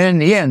 And then in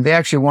the end, they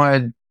actually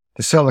wanted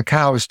to sell the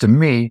cows to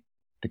me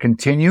to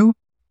continue.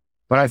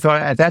 But I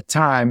thought at that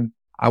time,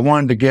 I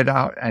wanted to get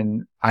out,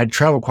 and I'd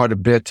traveled quite a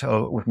bit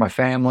with my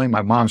family.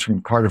 My mom's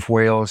from Cardiff,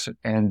 Wales,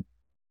 and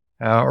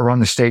around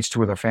the States too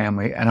with her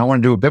family. And I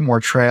wanted to do a bit more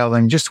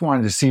traveling, just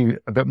wanted to see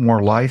a bit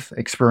more life,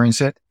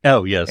 experience it.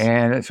 Oh, yes.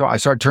 And so I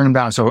started turning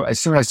them down. So as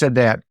soon as I said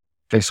that,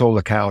 they sold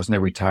the cows and they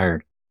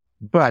retired.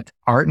 But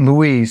Art and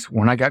Louise,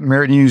 when I got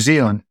married in New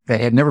Zealand, they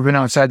had never been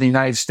outside the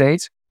United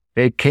States.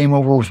 They came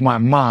over with my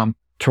mom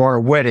to our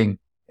wedding,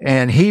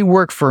 and he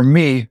worked for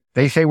me.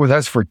 They stayed with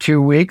us for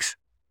 2 weeks.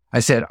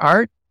 I said,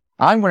 Art,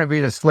 I'm going to be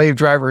the slave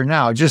driver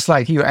now, just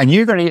like you. And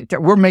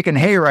we're making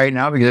hay right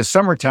now because it's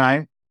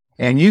summertime,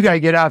 and you got to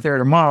get out there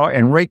tomorrow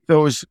and rake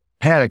those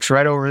paddocks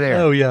right over there.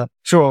 Oh, yeah.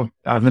 So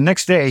the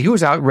next day he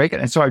was out raking.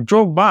 And so I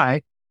drove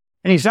by,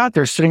 and he's out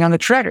there sitting on the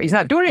tractor. He's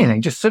not doing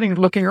anything, just sitting,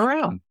 looking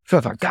around. So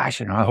I thought,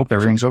 gosh, I hope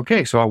everything's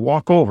okay. So I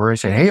walk over. I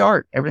said, hey,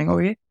 Art, everything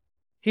okay?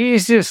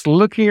 He's just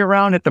looking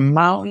around at the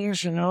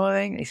mountains and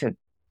everything. He said,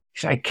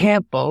 I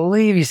can't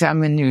believe, he said,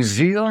 I'm in New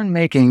Zealand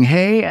making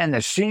hay and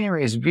the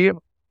scenery is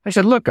beautiful. I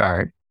said, look,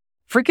 Art,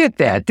 forget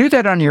that. Do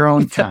that on your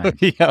own time.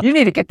 Yeah. You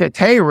need to get the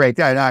hay raked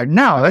out.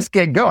 Now, let's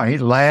get going. He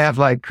laughed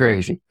like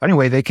crazy.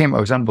 Anyway, they came. It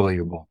was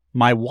unbelievable.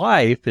 My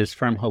wife is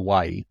from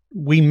Hawaii.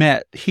 We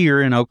met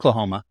here in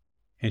Oklahoma,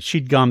 and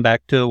she'd gone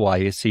back to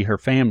Hawaii to see her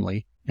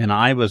family, and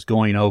I was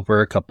going over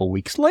a couple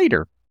weeks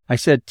later. I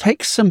said,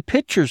 take some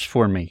pictures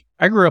for me.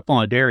 I grew up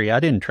on a dairy. I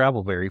didn't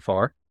travel very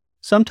far.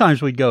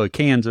 Sometimes we'd go to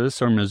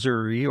Kansas or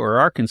Missouri or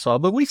Arkansas,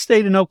 but we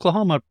stayed in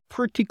Oklahoma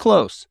pretty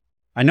close.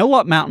 I know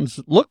what mountains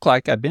look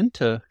like. I've been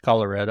to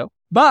Colorado,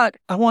 but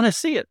I want to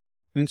see it.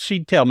 And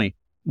she'd tell me,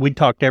 we'd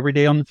talk every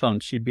day on the phone.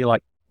 She'd be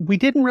like, we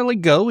didn't really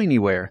go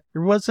anywhere.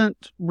 There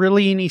wasn't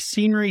really any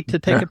scenery to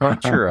take a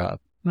picture of.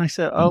 And I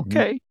said,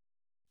 okay.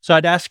 So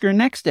I'd ask her the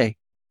next day,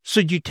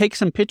 so you take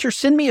some pictures?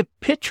 Send me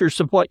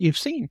pictures of what you've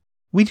seen.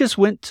 We just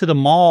went to the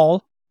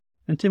mall,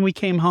 and then we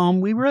came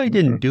home. We really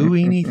didn't do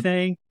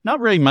anything. Not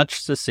really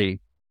much to see.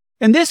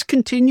 And this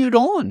continued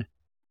on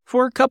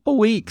for a couple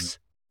weeks.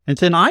 And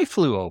then I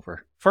flew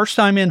over. First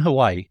time in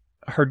Hawaii.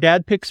 Her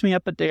dad picks me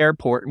up at the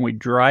airport, and we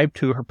drive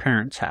to her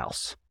parents'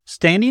 house.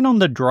 Standing on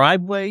the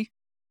driveway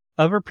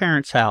of her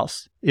parents'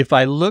 house, if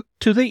I looked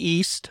to the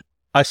east,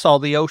 I saw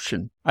the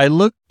ocean. I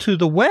looked to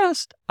the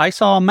west, I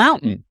saw a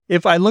mountain.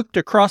 If I looked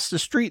across the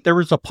street, there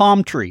was a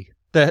palm tree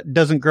that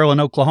doesn't grow in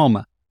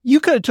Oklahoma. You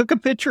could have took a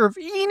picture of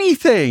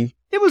anything.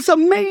 It was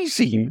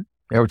amazing.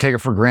 I would take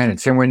it for granted.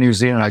 Same way in New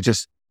Zealand,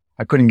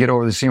 I couldn't get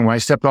over the scene. When I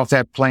stepped off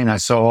that plane, I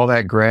saw all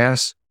that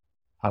grass.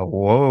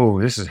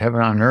 Whoa, this is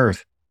heaven on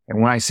earth.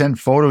 And when I sent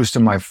photos to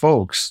my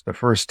folks the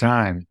first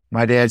time,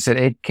 my dad said,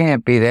 it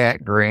can't be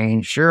that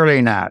green.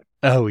 Surely not.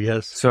 Oh,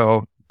 yes.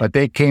 So, but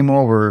they came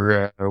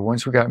over,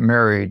 once we got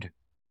married,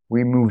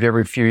 we moved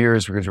every few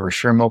years because we were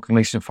sharing milk and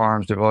leasing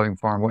farms, developing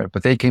farm,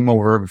 but they came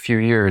over every few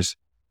years.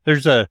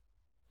 There's a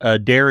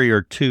dairy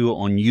or two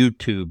on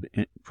YouTube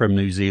from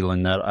New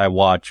Zealand that I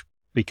watch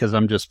because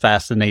I'm just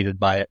fascinated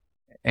by it.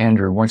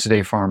 Andrew, once a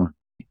day farmer.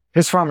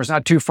 His farm is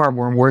not too far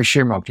from where he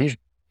share milk.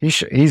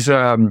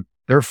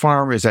 Their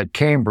farm is at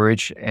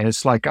Cambridge, and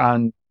it's like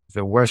on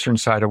the western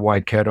side of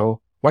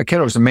Waikato.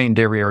 Waikato is the main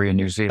dairy area in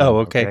New Zealand. Oh,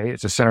 okay.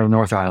 It's the center of the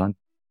North Island.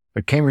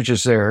 But Cambridge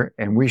is there,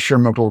 and we share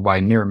milk over by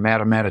near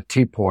Matamata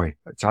Tipoi.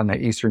 It's on the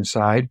eastern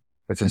side.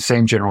 It's in the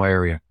same general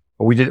area.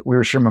 But we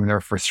were sharing milk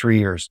there for 3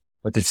 years.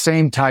 But the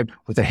same type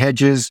with the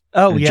hedges,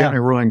 gently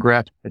rolling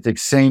grass, it's the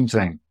same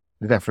thing.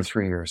 Did that for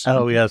 3 years.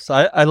 Oh, yes.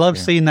 I love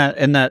seeing that.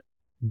 And that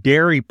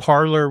dairy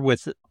parlor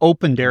with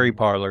open dairy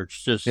parlor.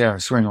 It's just,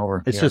 swing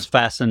over. It's just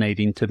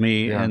fascinating to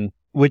me. And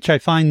which I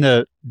find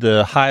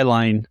the high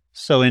line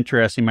so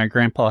interesting. My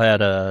grandpa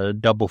had a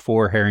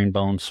 4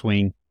 herringbone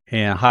swing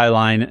and high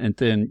line. And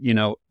then,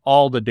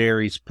 all the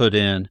dairies put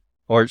in,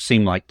 or it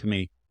seemed like to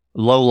me,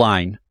 low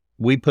line.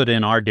 We put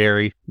in our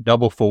dairy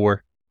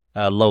 4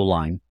 low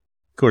line.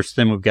 Of course,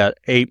 then we've got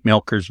 8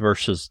 milkers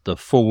versus the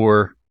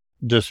 4,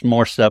 just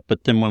more stuff.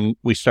 But then when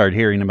we started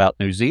hearing about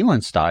New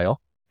Zealand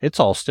style, it's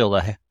all still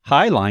a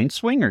high line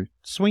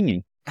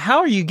swinging. How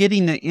are you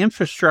getting the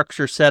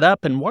infrastructure set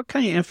up, and what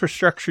kind of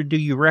infrastructure do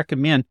you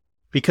recommend?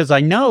 Because I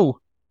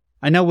know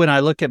when I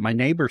look at my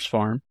neighbor's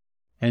farm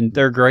and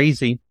they're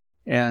grazing,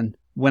 and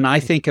when I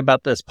think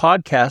about this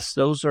podcast,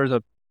 those are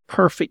the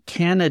perfect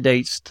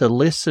candidates to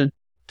listen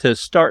to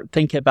start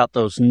thinking about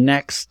those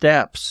next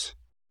steps.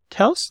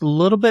 Tell us a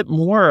little bit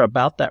more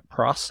about that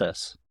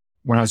process.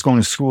 When I was going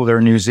to school there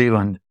in New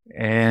Zealand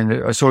and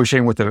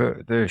associating with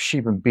the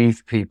sheep and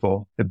beef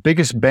people, the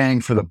biggest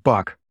bang for the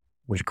buck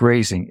with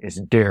grazing is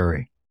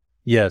dairy.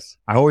 Yes.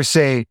 I always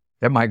say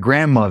that my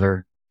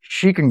grandmother,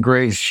 she can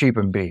graze sheep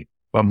and beef,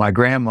 but my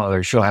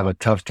grandmother, she'll have a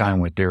tough time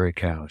with dairy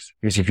cows.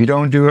 Because if you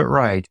don't do it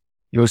right,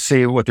 you'll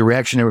see what the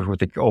reaction is with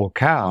the old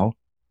cow,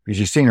 because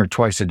you've seen her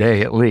twice a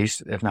day at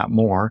least, if not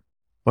more,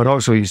 but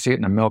also you see it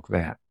in the milk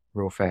vat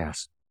real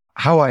fast.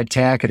 How I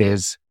attack it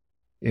is,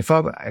 if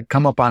I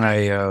come up on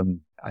a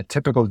a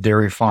typical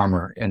dairy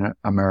farmer in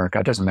America.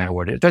 It doesn't matter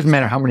what it is. It doesn't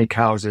matter how many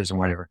cows there's and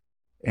whatever.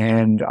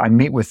 And I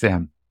meet with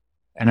them.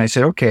 And I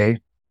said, okay,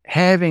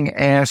 having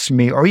asked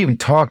me or even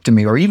talked to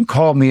me or even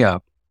called me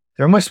up,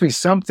 there must be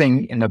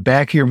something in the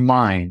back of your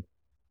mind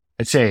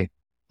that say,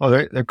 oh,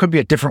 there could be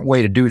a different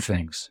way to do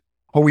things.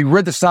 Or we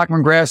read the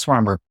Stockman Grass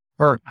Farmer.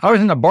 Or I was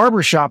in the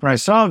barber shop and I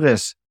saw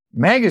this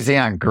magazine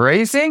on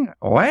grazing.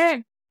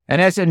 What?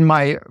 And that's in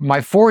my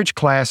forage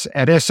class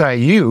at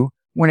SIU.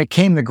 When it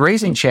came to the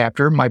grazing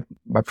chapter, my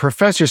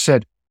professor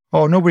said,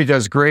 oh, nobody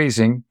does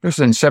grazing. This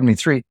is in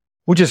 73.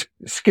 We'll just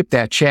skip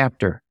that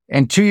chapter.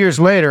 And 2 years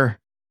later,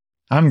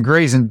 I'm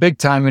grazing big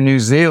time in New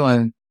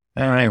Zealand.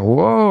 And I'm like,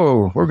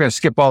 whoa, we're going to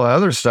skip all the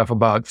other stuff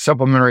about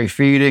supplementary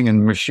feeding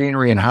and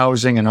machinery and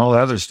housing and all the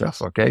other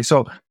stuff. Okay.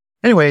 So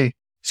anyway,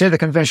 say the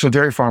conventional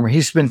dairy farmer,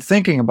 he's been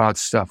thinking about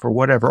stuff or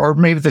whatever. Or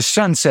maybe the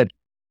son said,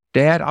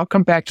 Dad, I'll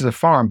come back to the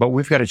farm, but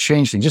we've got to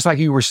change things. Just like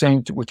you were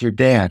saying with your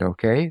dad.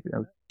 Okay.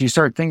 You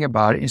start thinking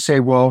about it and say,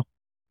 well,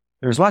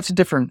 there's lots of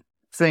different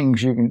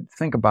things you can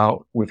think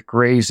about with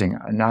grazing.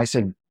 And I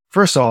said,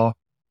 first of all,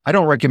 I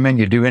don't recommend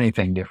you do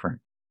anything different.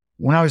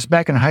 When I was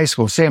back in high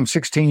school, say I'm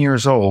 16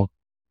 years old,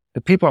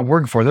 the people I'm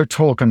working for, they're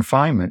total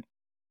confinement,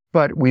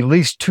 but we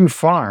leased 2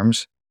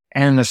 farms.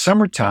 And in the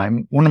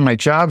summertime, one of my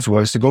jobs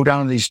was to go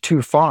down to these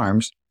 2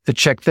 farms to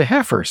check the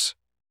heifers.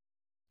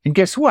 And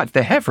guess what?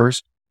 The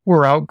heifers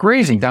were out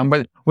grazing down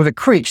by the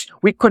creeks.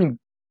 We couldn't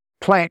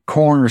plant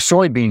corn or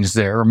soybeans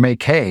there or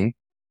make hay,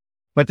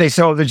 but they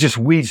said, oh, they're just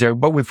weeds there,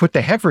 but we put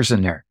the heifers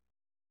in there.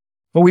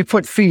 But we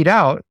put feed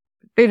out.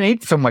 They didn't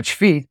eat so much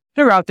feed.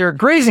 They're out there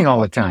grazing all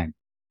the time.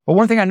 But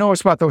one thing I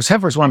noticed about those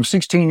heifers when I'm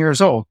 16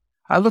 years old,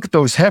 I look at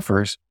those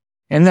heifers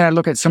and then I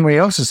look at somebody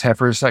else's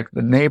heifers, like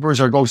the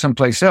neighbors or go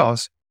someplace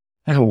else.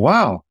 I go,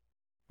 wow,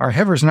 our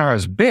heifers not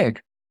as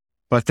big,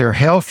 but they're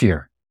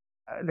healthier.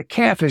 The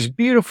calf is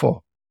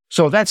beautiful.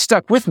 So that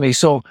stuck with me.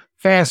 So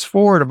fast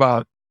forward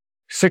about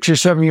 6 or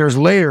 7 years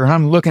later, and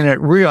I'm looking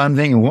at real, I'm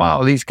thinking,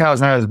 wow, these cows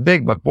not as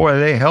big, but boy, are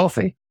they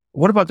healthy.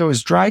 What about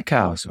those dry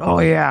cows? Oh,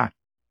 yeah.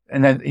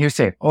 And then you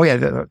say, oh, yeah,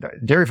 the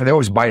dairy farm, they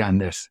always bite on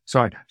this.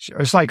 So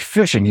it's like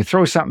fishing. You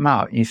throw something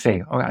out and you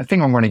say, oh, I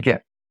think I'm going to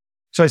get.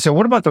 So I said,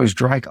 what about those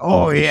dry?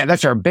 Oh, yeah,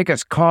 that's our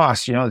biggest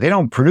cost. You know, they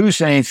don't produce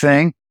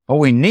anything, but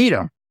we need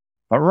them.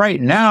 But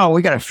right now,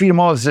 we got to feed them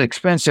all this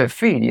expensive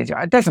feed.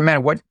 It doesn't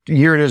matter what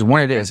year it is,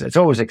 when it is. It's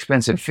always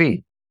expensive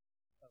feed.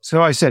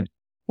 So I said,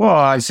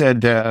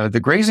 the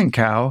grazing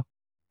cow,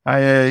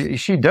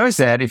 she does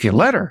that if you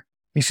let her.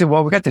 He said,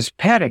 well, we got this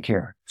paddock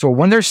here. So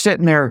when they're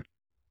sitting there,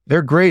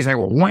 they're grazing. They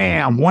go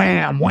wham,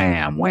 wham,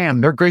 wham,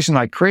 wham. They're grazing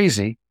like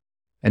crazy.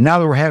 And now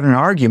that we're having an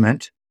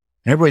argument,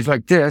 and everybody's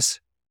like this,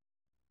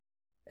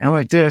 and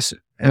like this,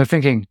 and they're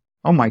thinking,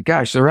 oh my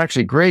gosh, they're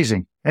actually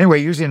grazing.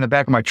 Anyway, usually in the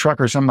back of my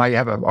truck or something, I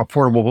have a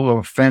portable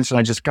little fence and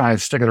I just kind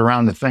of stick it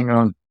around the thing.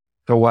 And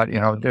so what,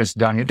 it's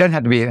done. It doesn't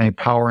have to be any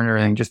power and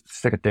everything. Just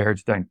stick it there.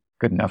 It's done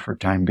good enough for the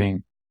time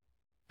being.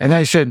 And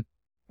I said,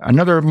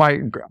 another of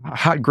my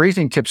hot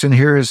grazing tips in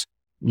here is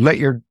let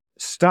your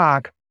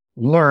stock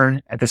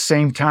learn at the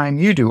same time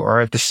you do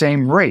or at the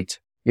same rate.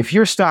 If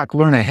your stock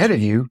learn ahead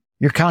of you,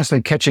 you're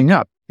constantly catching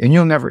up and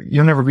you'll never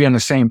be on the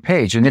same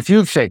page. And if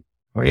you say,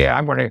 oh yeah,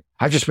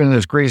 I've just been to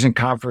this grazing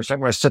conference. I'm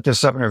going to set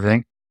this up and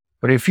everything.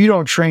 But if you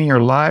don't train your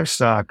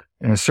livestock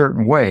in a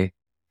certain way,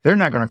 they're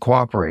not going to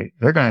cooperate.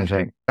 They're going to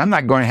say, I'm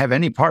not going to have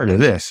any part of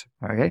this.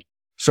 Okay.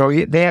 So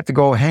they have to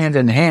go hand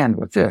in hand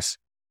with this.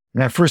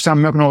 And that first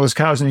time milking all those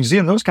cows in New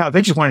Zealand, those cows,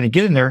 they just wanted to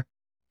get in there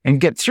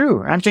and get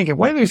through. And I'm thinking,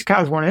 why do these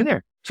cows want in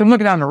there? So I'm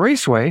looking down the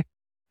raceway.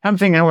 I'm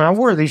thinking, well,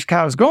 where are these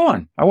cows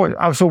going? I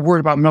was so worried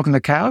about milking the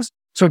cows.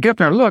 So I get up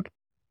there and look,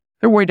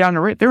 they're way down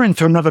the they're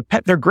into another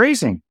pet. They're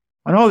grazing.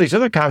 And all these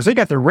other cows, they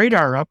got their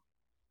radar up.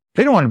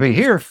 They don't want to be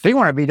here. They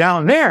want to be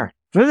down there.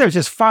 So they're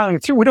just filing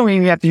through. We don't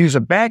even have to use a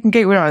backing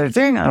gate. We don't have a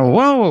thing.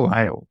 Whoa.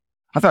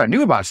 I thought I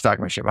knew about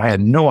stockmanship. I had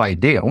no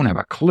idea. I wouldn't have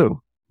a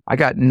clue. I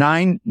got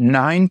nine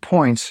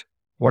points,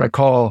 what I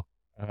call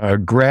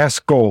grass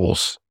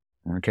goals.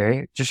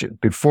 Okay. Just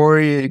before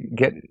you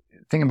get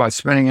thinking about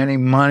spending any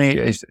money,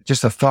 it's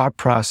just a thought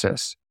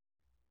process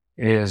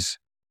is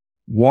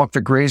walk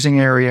the grazing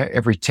area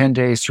every 10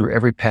 days through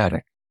every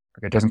paddock.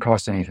 Okay, it doesn't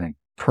cost anything.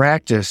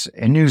 Practice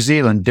in New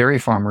Zealand, dairy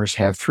farmers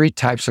have 3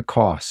 types of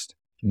cost: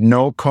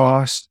 no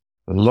cost,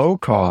 low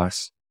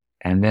cost,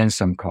 and then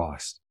some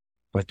cost.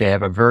 But they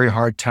have a very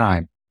hard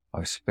time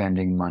of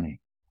spending money.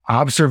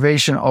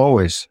 Observation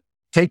always.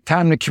 Take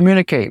time to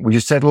communicate. We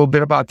just said a little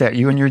bit about that.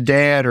 You and your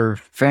dad or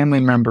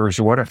family members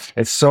or whatever.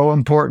 It's so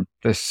important.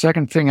 The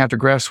second thing after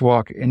grass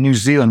walk in New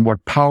Zealand,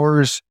 what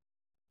powers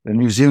the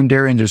New Zealand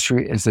dairy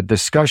industry is the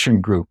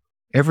discussion group.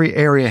 Every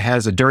area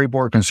has a dairy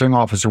board concern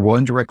officer. Well,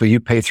 indirectly, you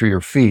pay through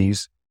your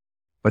fees,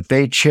 but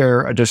they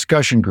chair a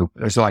discussion group.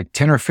 There's like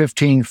 10 or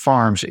 15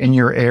 farms in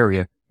your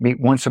area,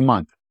 meet once a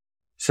month.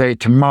 Say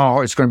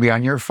tomorrow it's going to be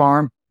on your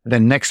farm.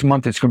 Then next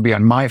month it's going to be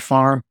on my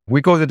farm. We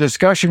go to the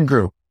discussion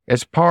group.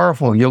 It's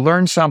powerful. You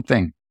learn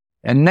something.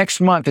 And next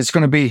month it's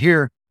going to be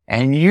here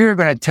and you're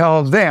going to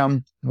tell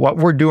them what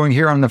we're doing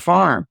here on the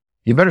farm.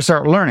 You better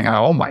start learning.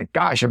 Oh my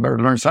gosh, I better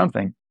learn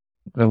something.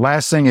 The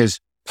last thing is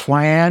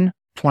plan,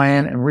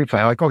 and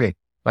replan. Like, okay,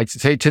 like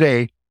say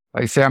today,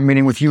 like say I'm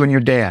meeting with you and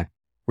your dad.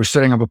 We're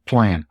setting up a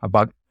plan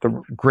about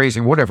the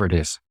grazing, whatever it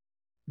is.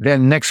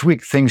 Then next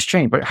week, things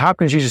change. But how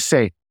can Jesus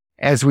say,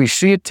 as we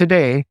see it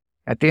today,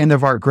 at the end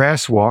of our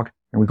grass walk,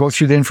 and we go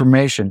through the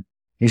information,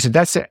 he said,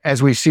 that's it,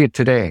 as we see it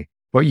today.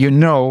 But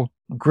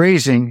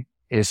grazing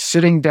is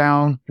sitting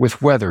down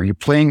with weather. You're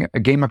playing a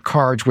game of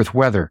cards with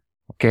weather,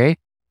 okay?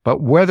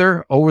 But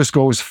weather always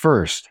goes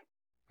first,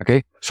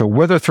 okay? So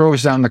weather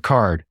throws down the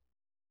card,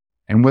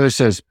 and weather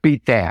says,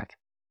 beat that.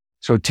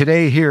 So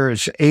today here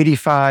is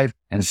 85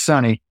 and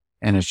sunny,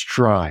 and it's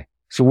dry.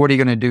 So what are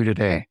you going to do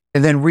today?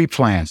 And then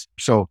replants.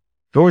 So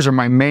those are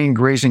my main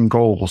grazing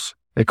goals.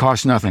 They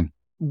cost nothing.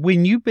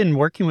 When you've been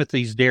working with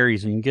these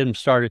dairies and you get them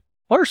started,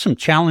 what are some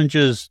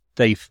challenges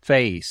they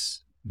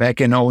face?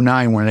 Back in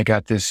 2009, when I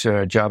got this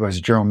job as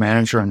a general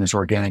manager on this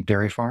organic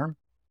dairy farm.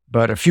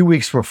 But a few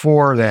weeks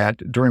before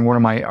that, during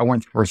I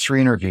went for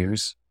 3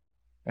 interviews.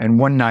 And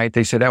one night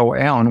they said, oh,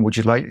 Alan,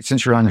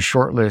 since you're on the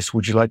short list,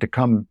 would you like to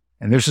come?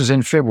 And this is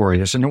in February,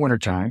 this is in the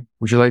wintertime.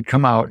 Would you like to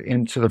come out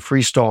into the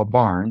freestall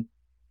barn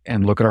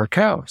and look at our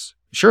cows?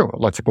 Sure, well,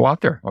 let's go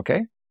out there,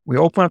 okay? We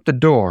open up the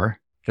door,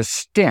 the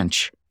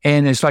stench,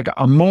 and it's like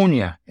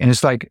ammonia, and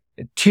it's like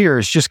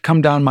tears just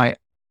come down my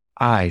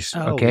eyes,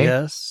 okay?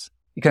 Yes.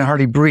 You can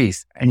hardly breathe.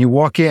 And you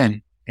walk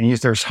in, and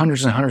there's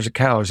hundreds and hundreds of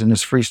cows in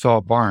this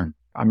freestall barn.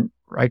 I'm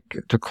right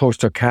too close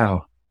to a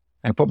cow.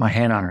 I put my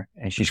hand on her,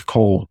 and she's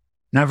cold.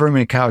 Not very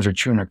many cows are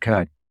chewing their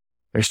cud.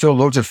 There's still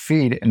loads of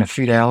feed in the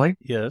feed alley.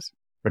 Yes.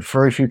 But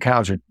very few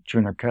cows are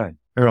chewing their cud.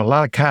 There are a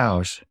lot of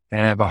cows that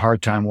have a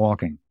hard time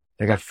walking.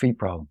 They got feet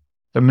problems.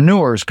 The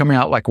manure is coming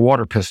out like a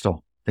water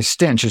pistol. The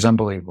stench is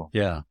unbelievable.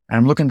 Yeah. And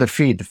I'm looking at the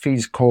feed. The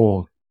feed's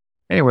cold.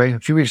 Anyway, a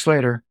few weeks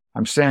later,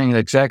 I'm standing in the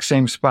exact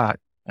same spot,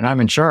 and I'm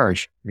in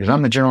charge because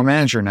I'm the general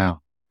manager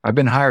now. I've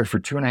been hired for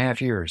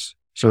 2.5 years.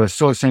 So it's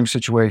still the same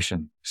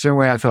situation. Same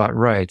way I thought,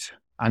 right.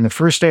 On the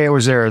first day I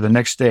was there, the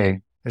next day,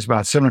 it's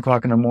about 7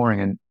 o'clock in the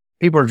morning, and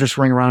people are just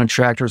running around in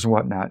tractors and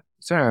whatnot.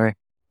 So anyway,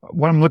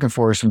 what I'm looking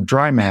for is some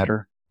dry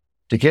matter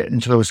to get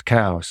into those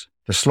cows,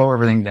 to slow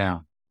everything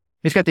down.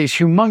 He's got these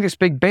humongous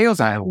big bales.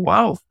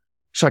 Wow.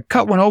 So I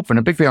cut one open,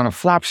 a big bale, and it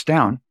flops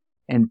down,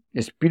 and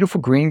it's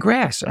beautiful green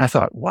grass. And I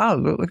thought, wow,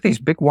 look at these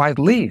big wide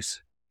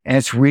leaves. And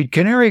it's reed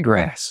canary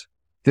grass.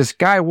 This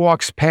guy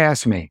walks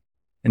past me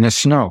in the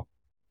snow.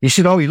 He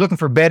said, oh, you looking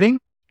for bedding?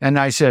 And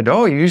I said,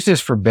 oh, you use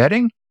this for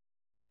bedding?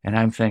 And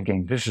I'm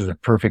thinking, this is a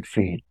perfect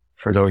feed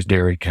for those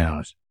dairy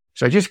cows.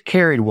 So I just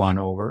carried one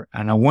over,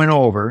 and I went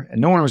over, and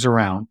no one was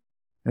around.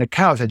 And the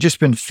cows had just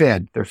been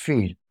fed their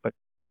feed, but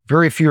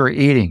very few are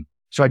eating.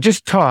 So I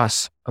just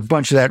toss a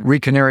bunch of that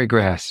reed canary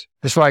grass.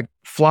 It's like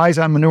flies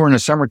on manure in the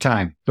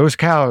summertime. Those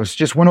cows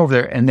just went over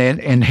there and they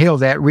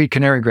inhaled that reed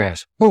canary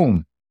grass.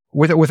 Boom.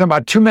 Within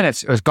about 2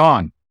 minutes, it was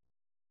gone.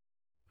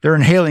 They're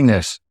inhaling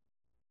this.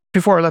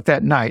 Before I left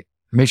that night,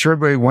 made sure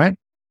everybody went.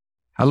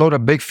 I loaded a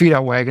big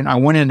feed-out wagon. I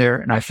went in there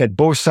and I fed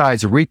both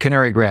sides of reed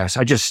canary grass.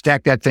 I just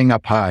stacked that thing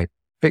up high,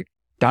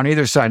 down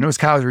either side. And those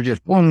cows were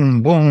just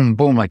boom, boom,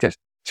 boom like this.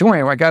 So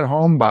anyway, I got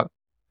home about,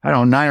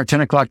 9 or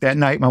 10 o'clock that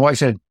night. My wife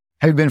said,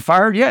 have you been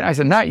fired yet? I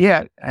said, not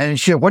yet. And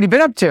she said, what have you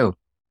been up to?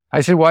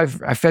 I said, well,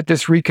 I fed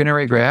this reed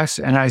canary grass.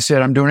 And I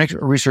said, I'm doing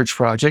a research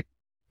project.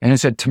 And it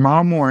said,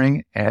 tomorrow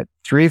morning at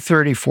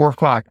 3:30, 4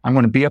 o'clock, I'm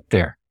going to be up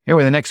there.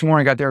 Anyway, the next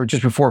morning I got there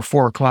just before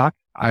 4 o'clock.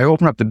 I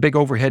opened up the big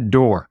overhead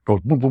door,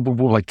 goes boom, boom, boom,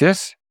 boom like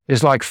this.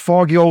 It's like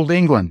foggy old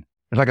England.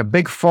 It's like a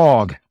big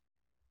fog.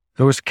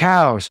 Those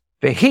cows,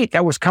 the heat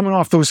that was coming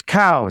off those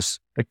cows,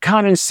 the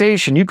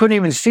condensation, you couldn't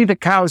even see the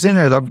cows in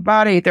there. The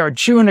body, they were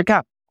chewing the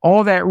cow.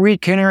 All that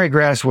reed canary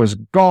grass was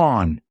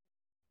gone.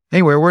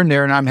 Anyway, we're in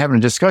there and I'm having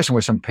a discussion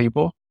with some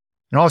people.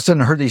 And all of a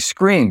sudden I heard these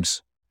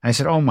screams. I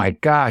said, oh my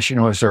gosh,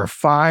 is there a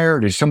fire?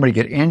 Did somebody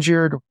get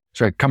injured?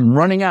 So I come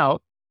running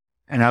out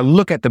and I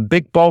look at the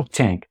big bulk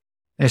tank.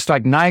 It's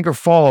like Niagara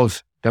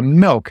Falls. The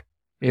milk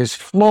is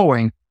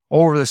flowing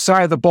over the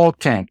side of the bulk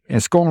tank. And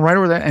it's going right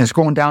over there and it's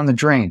going down the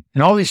drain.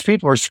 And all these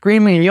people are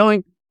screaming and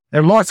yelling.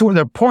 They're lost where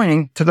they're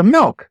pointing to the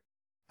milk.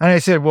 And I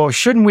said, well,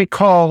 shouldn't we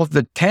call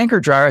the tanker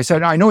driver? I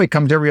said, I know he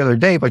comes every other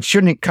day, but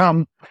shouldn't he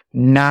come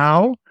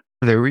now?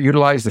 They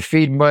utilize the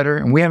feed butter,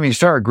 and we haven't even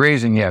started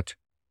grazing yet.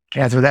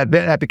 After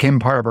that became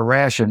part of a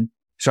ration.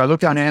 So I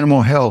looked on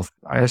animal health.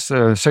 I asked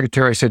the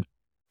secretary, I said,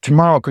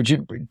 tomorrow, could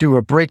you do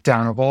a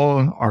breakdown of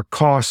all our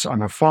costs on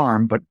the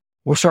farm, but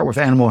we'll start with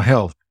animal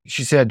health.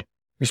 She said,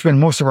 we spend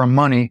most of our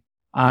money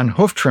on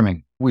hoof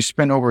trimming. We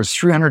spend over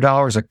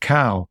 $300 a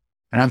cow.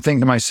 And I'm thinking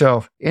to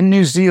myself, in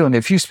New Zealand,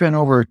 if you spend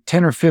over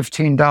 $10 or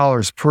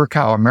 $15 per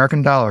cow,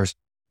 American dollars,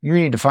 you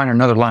need to find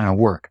another line of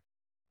work.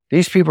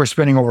 These people are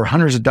spending over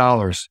hundreds of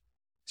dollars.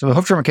 So the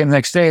hoof trimmer came the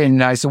next day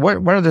and I said,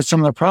 what are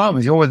some of the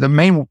problems? The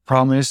main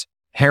problem is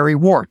hairy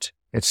wart.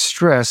 It's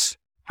stress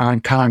on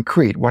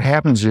concrete. What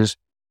happens is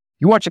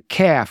you watch a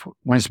calf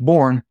when it's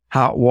born,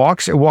 how it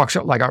walks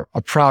like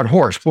a proud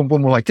horse, boom,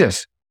 boom, boom, like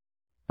this.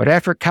 But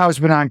after a cow's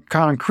been on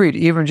concrete,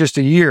 even just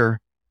a year,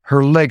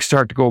 her legs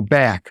start to go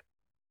back.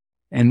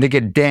 and they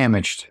get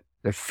damaged.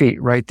 The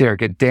feet right there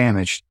get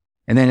damaged.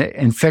 And then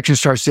infection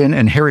starts in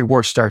and hairy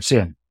wart starts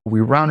in. We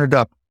rounded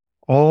up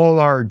all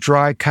our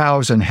dry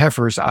cows and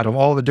heifers out of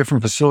all the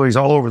different facilities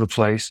all over the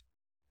place.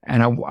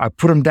 And I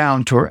put them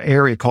down to an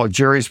area called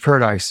Jerry's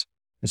Paradise.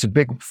 It's a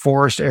big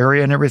forest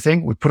area and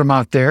everything. We put them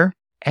out there.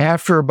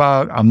 After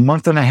about a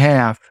month and a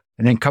half,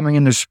 and then coming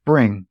into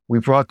spring, we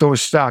brought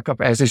those stock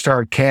up as they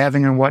started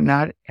calving and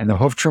whatnot. And the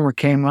hoof trimmer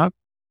came up.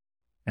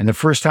 And the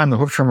first time the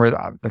hoof trimmer,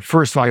 the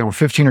first volume,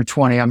 15 or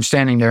 20, I'm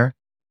standing there.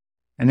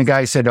 And the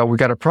guy said, "Oh, we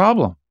got a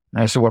problem."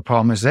 And I said, "What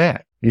problem is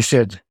that?" He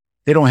said,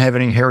 "They don't have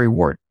any hairy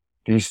wart,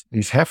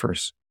 these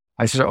heifers."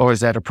 I said, "Oh, is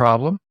that a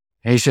problem?"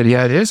 And he said,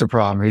 "Yeah, it is a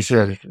problem." He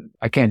said,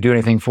 "I can't do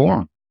anything for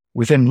them."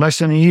 Within less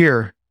than a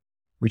year,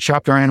 we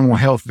chopped our animal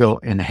health bill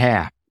in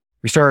half.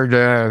 We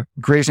started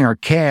grazing our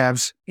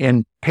calves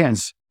in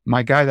pens.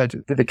 My guy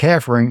that did the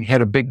calf ring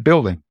had a big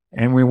building,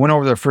 and we went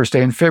over the first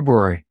day in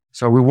February.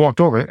 So we walked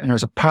over it, and there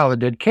was a pile of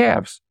dead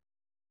calves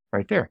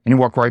right there. And he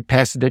walked right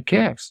past the dead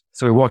calves.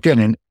 So we walked in,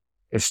 and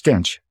it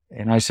stench.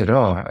 And I said,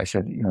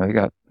 "You know, you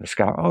got the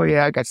scour." "Oh,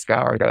 yeah, I got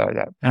scour. I got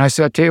that." And I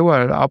said, "I'll tell you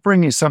what, I'll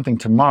bring you something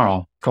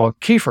tomorrow called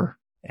kefir."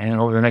 And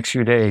over the next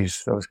few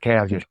days, those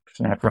calves just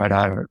snapped right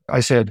out of it.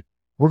 I said,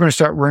 "We're going to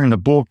start rearing the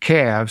bull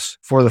calves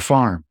for the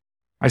farm."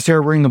 I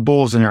started rearing the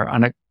bulls in there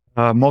on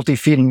a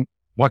multi-feeding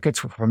buckets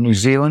from New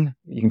Zealand.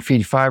 You can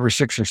feed 5 or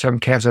 6 or 7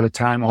 calves at a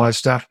time, all that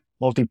stuff.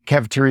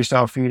 Multi-cafeteria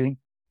style feeding.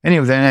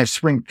 Anyway, then as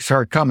spring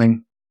started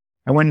coming,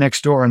 I went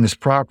next door on this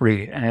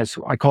property, and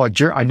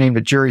I named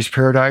it Jerry's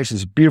Paradise.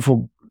 It's a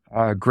beautiful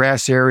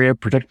grass area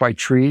protected by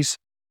trees.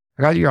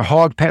 I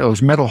got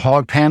those metal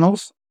hog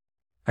panels.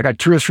 I got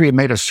 2 or 3 that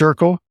made a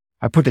circle.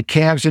 I put the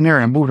calves in there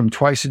and I moved them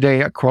twice a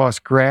day across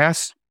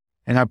grass.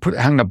 And I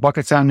hung the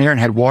buckets on there and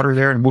had water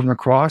there and moved them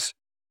across.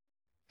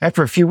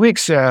 After a few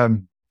weeks,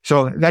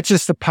 so that's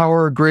just the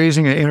power of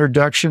grazing, the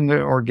introduction, the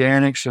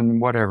organics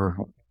and whatever.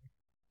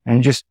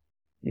 And you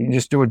can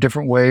just do it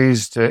different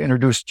ways to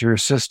introduce to your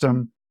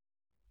system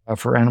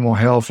for animal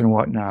health and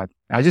whatnot.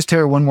 I just tell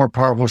you one more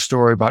powerful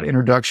story about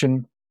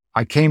introduction.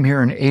 I came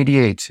here in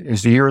 88.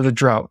 Is the year of the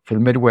drought for the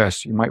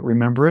Midwest. You might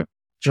remember it.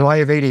 July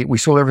of 88, we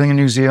sold everything in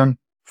New Zealand,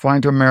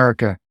 flying to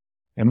America.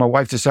 And my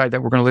wife decided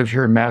that we're going to live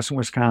here in Madison,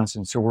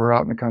 Wisconsin. So we're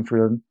out in the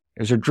country.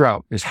 There's a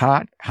drought. It's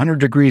hot, 100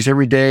 degrees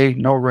every day,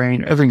 no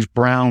rain, everything's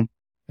brown.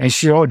 And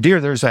she said, "Oh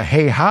dear, there's a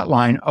hay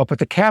hotline up at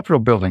the Capitol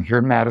building here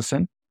in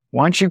Madison.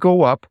 Why don't you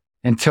go up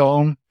and tell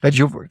them that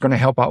you're going to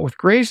help out with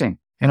grazing?"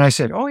 And I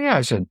said, "Oh yeah."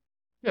 I said,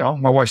 "You know,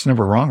 my wife's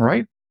never wrong,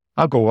 right?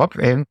 I'll go up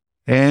and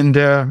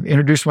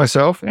introduce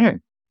myself."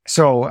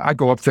 So I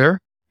go up there.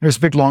 There's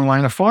a big long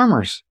line of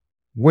farmers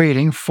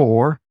waiting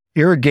for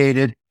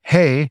irrigated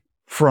hay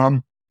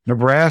from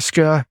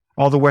Nebraska,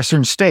 all the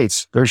western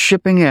states. They're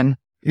shipping in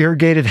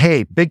irrigated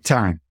hay big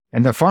time.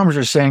 And the farmers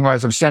are saying,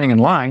 as I'm standing in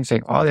line,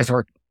 saying, "Oh,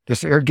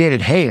 this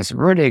irrigated hay is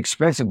really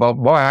expensive. But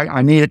boy,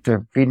 I need it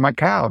to feed my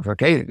cows."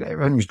 Okay.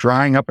 Everything's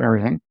drying up and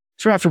everything.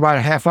 So after about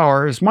a half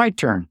hour, it's my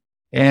turn.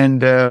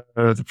 And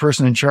the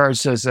person in charge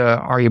says,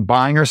 "Are you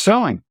buying or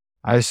selling?"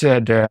 I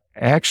said,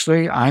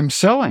 "Actually, I'm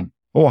selling."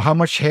 "Oh, how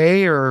much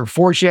hay or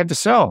forage you have to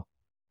sell?"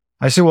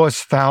 I said, "Well,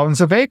 it's thousands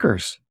of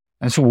acres."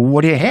 I said, "Well,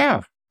 what do you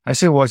have?" I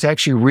said, "Well, it's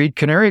actually reed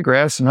canary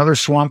grass and other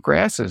swamp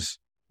grasses."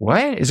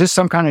 "What? Is this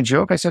some kind of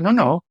joke?" I said,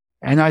 "No.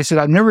 And I said,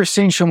 "I've never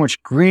seen so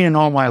much green in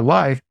all my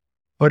life,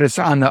 but it's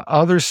on the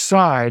other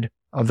side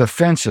of the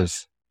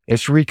fences.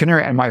 It's reed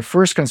canary." And my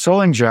first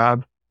consulting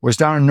job was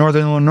down in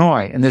northern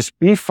Illinois. And this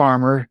beef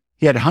farmer,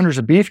 he had hundreds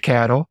of beef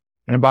cattle,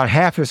 and about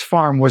half his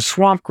farm was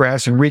swamp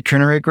grass and reed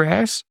canary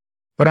grass.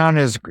 But on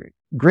his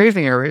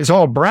grazing area, it's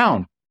all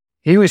brown.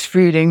 He was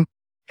feeding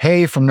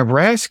hay from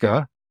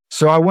Nebraska.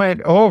 So I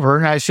went over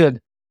and I said,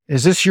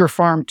 "Is this your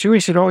farm too?"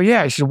 He said, "Oh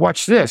yeah." He said,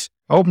 "Watch this."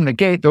 I opened the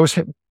gate. Those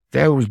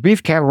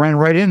beef cattle ran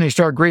right in. They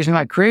started grazing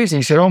like crazy.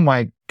 He said, "Oh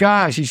my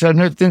gosh." He said,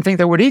 "I didn't think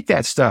they would eat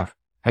that stuff."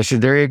 I said,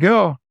 "There you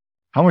go.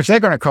 How much is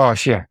that going to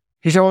cost you?"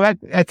 He said, "Well,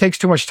 that takes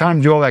too much time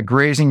to do all that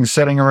grazing and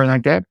setting and everything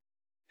like that."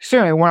 So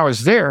anyway, when I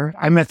was there,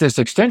 I met this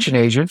extension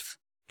agent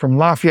from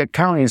Lafayette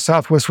County in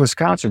southwest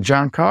Wisconsin,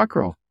 John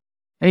Cockrell.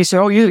 And he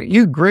said, "Oh,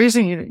 you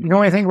grazing? You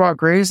know anything about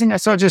grazing?" I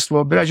said, "Just a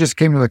little bit. I just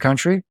came to the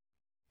country."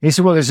 He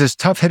said, "Well, there's this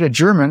tough-headed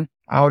German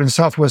out in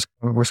southwest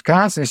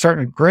Wisconsin. He's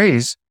starting to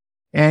graze."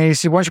 And he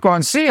said, "Why don't you go out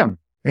and see him?"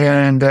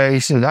 And he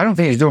said, "I don't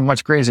think he's doing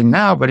much grazing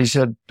now." But he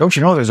said, "Don't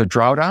you know there's a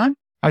drought on?"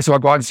 I said, "I'll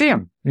go out and see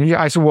him."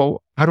 I said,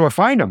 "Well, how do I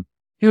find him?"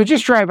 He would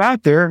just drive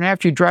out there. And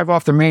after you drive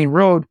off the main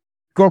road,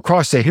 go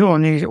across the hill.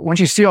 And once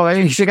you see all that,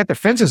 he said, "Got the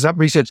fences up."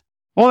 But he said,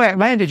 "All that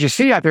land did you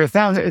see out there?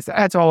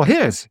 That's all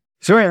his."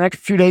 So anyway, like a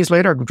few days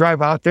later, I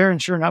drive out there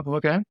and sure enough, I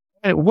look at him.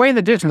 And way in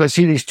the distance, I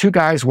see these 2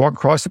 guys walk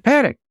across the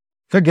paddock.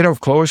 So I get over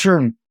closer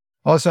and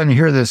all of a sudden you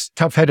hear this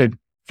tough-headed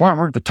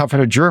farmer, the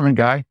tough-headed German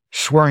guy,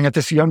 swearing at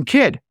this young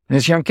kid. And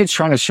this young kid's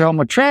trying to sell him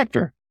a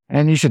tractor.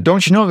 And he said,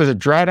 "Don't you know there's a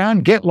drought on?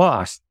 Get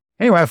lost."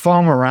 Anyway, I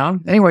follow him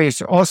around. Anyway,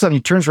 all of a sudden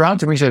he turns around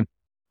to me and he said,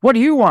 "What do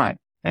you want?"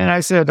 And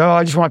I said, "Oh,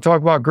 I just want to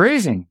talk about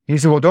grazing." He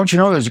said, "Well, don't you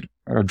know there's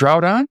a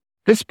drought on?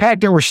 This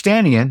paddock that we're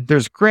standing in,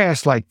 there's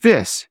grass like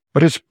this,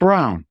 but it's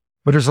brown.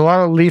 but there's a lot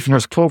of leaf and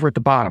there's clover at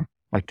the bottom,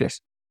 like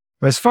this.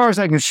 But as far as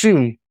I can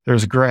see,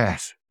 there's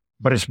grass,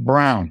 but it's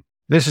brown.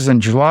 This is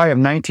in July of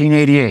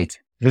 1988.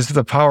 This is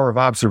the power of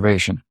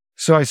observation.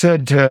 So I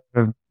said to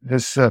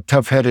this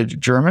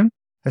tough-headed German,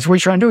 I said, what are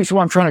you trying to do? He said,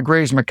 well, I'm trying to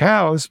graze my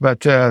cows,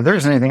 but there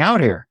isn't anything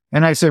out here.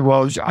 And I said,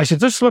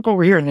 just look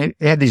over here. And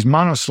they had these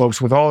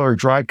monoslopes with all their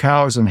dry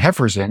cows and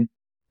heifers in,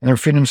 and they're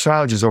feeding them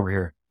silages over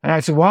here. And I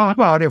said, well, how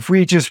about if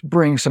we just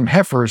bring some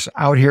heifers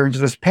out here into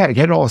this paddock?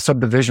 He had all the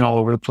subdivision all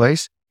over the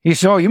place. He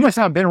said, oh, you must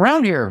not have been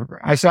around here.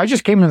 I said, I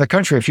just came into the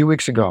country a few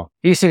weeks ago.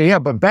 He said, yeah,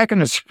 but back in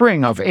the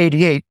spring of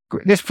 88,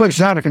 this place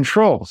is out of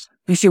control.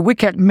 He said, we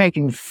kept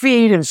making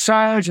feed and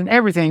silage and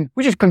everything.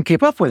 We just couldn't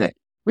keep up with it.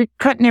 We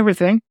cutting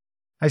everything.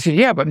 I said,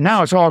 yeah, but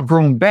now it's all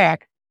grown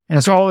back and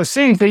it's all the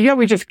same. He said, yeah,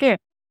 we just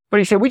can't. But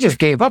he said, we just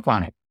gave up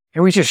on it.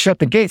 And we just shut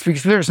the gates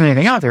because there isn't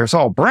anything out there. It's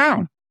all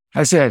brown.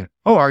 I said,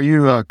 oh, are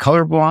you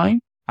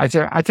colorblind? I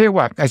said, I tell you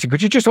what. I said,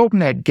 could you just open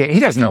that gate?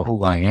 He doesn't know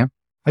who I am.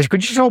 I said,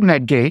 could you just open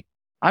that gate?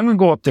 I'm going to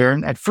go up there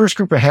and that first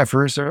group of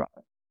heifers,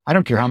 I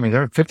don't care how many,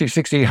 they're 50,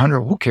 60,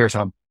 100, who cares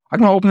how. I'm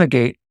going to open the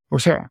gate.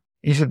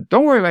 He said,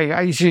 don't worry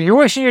about it. He said, you're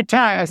wasting your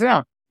time. I said,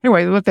 no.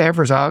 Anyway, they let the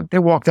heifers out. They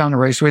walk down the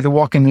raceway. They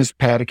walk in this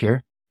paddock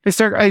here. They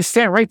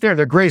stand right there.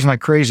 They're grazing like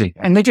crazy.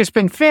 And they just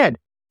been fed.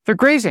 They're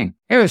grazing.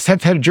 It was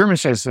head German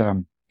says,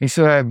 he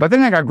said, but they're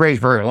not going to graze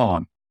very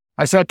long.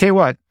 I said, I'll tell you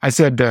what. I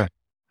said, I'm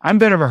in a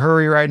bit of a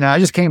hurry right now. I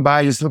just came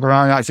by, just look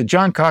around. I said,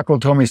 John Cockrell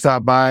told me to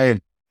stop by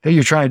and hey,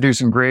 you're trying to do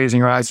some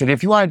grazing. Right? I said,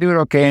 if you want to do it,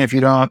 okay. And if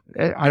you don't,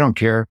 I don't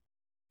care.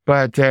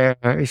 But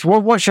he said,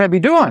 well, what should I be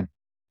doing?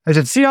 I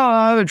said, see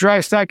all the dry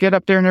stock get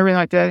up there and everything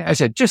like that? I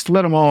said, just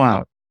let them all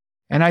out.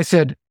 And I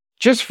said,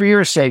 just for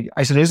your sake,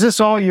 I said, is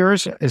this all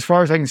yours as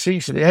far as I can see? He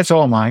said, that's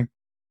all mine.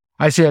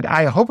 I said,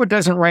 I hope it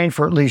doesn't rain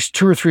for at least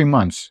 2 or 3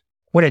 months.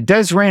 When it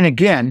does rain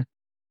again,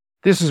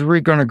 this is where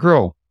you're going to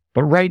grow.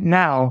 But right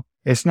now,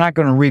 it's not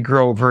going to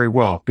regrow very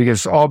well because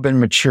it's all been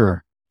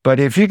mature. But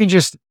if you can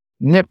just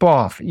nip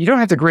off, you don't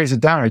have to graze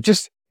it down.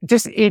 Just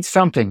eat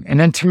something. And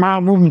then tomorrow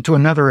move them to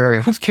another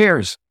area. Who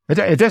cares?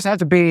 It doesn't have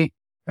to be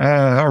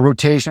a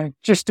rotation.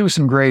 Just do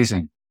some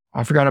grazing.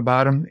 I forgot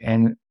about him.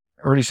 And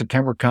early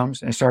September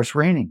comes and it starts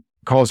raining.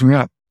 He calls me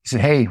up. He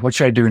said, hey, what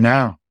should I do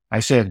now? I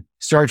said,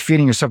 start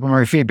feeding your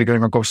supplementary feed because I'm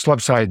going to go slub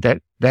side.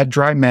 That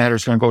dry matter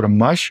is going to go to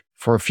mush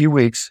for a few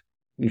weeks.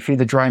 You feed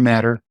the dry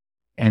matter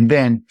and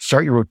then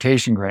start your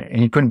rotation grade.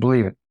 And he couldn't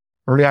believe it.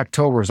 Early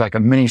October is like a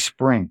mini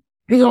spring.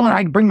 He goes, oh,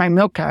 I can bring my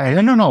milk cow. I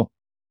said, no.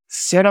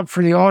 Set up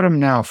for the autumn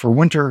now for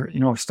winter,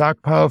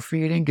 stockpile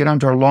feeding, get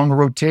onto our longer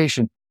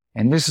rotation.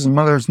 And this is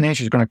Mother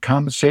Nature is going to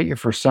compensate you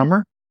for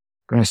summer,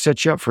 going to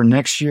set you up for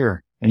next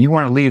year. And you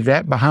want to leave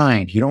that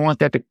behind. You don't want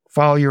that to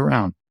follow you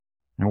around.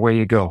 And away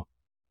you go.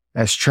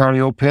 That's Charlie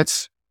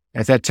Opitz.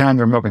 At that time,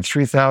 they're milking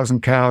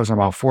 3,000 cows on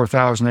about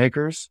 4,000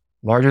 acres.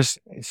 Largest,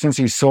 since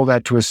he sold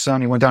that to his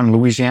son, he went down to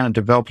Louisiana and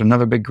developed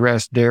another big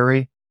grass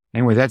dairy.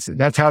 Anyway,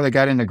 that's how they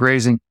got into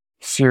grazing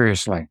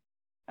seriously.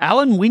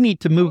 Alan, we need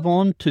to move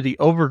on to the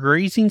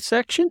overgrazing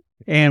section,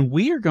 and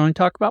we are going to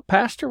talk about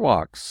pasture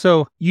walks.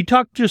 So you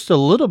talked just a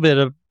little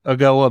bit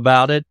ago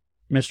about it.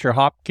 Mr.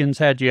 Hopkins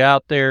had you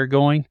out there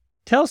going.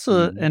 Tell us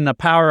in the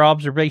power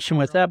observation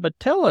with that, but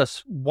tell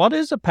us, what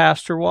is a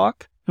pasture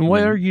walk and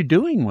what are you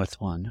doing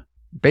with one?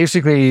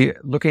 Basically,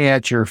 looking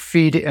at your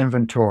feed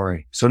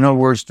inventory. So in other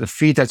words, the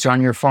feed that's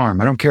on your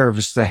farm. I don't care if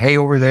it's the hay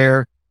over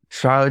there,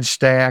 silage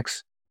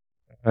stacks,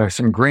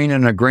 some grain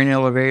in a grain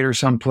elevator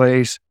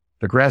someplace,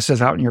 the grass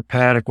is out in your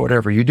paddock,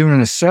 whatever. You're doing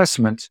an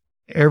assessment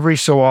every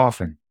so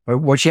often. But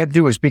what you have to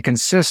do is be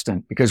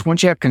consistent because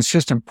once you have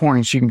consistent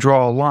points, you can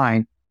draw a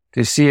line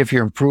to see if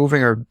you're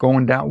improving or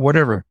going down,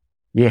 whatever.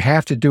 You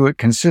have to do it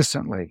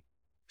consistently.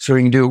 So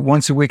you can do it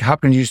once a week. How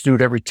can you just do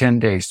it every 10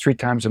 days, 3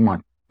 times a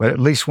month, but at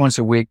least once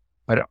a week?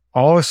 But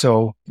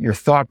also your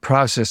thought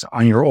process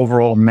on your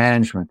overall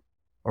management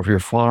of your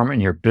farm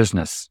and your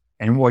business.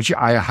 And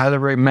I highly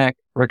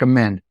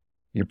recommend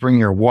you bring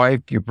your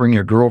wife, you bring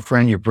your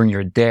girlfriend, you bring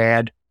your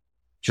dad.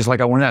 Just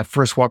like I went on that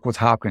first walk with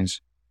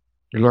Hopkins,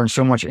 you learn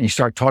so much and you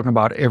start talking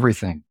about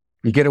everything.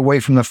 You get away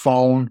from the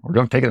phone or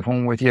don't take it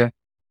home with you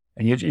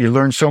and you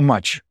learn so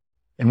much.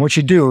 And what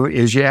you do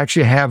is you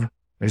actually have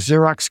a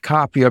Xerox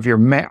copy of your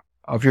map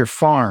of your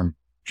farm.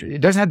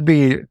 It doesn't have to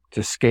be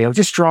to scale.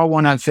 Just draw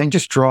one on thing.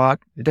 Just draw it.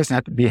 It doesn't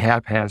have to be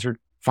haphazard.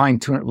 Fine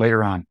tune it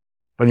later on.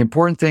 But the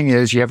important thing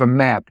is you have a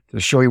map to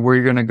show you where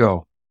you're going to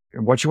go.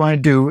 And what you want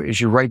to do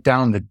is you write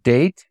down the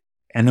date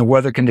and the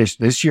weather conditions.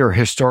 This year,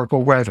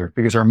 historical weather,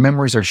 because our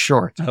memories are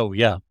short. Oh,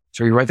 yeah.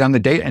 So you write down the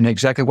date and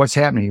exactly what's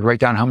happening. You write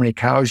down how many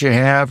cows you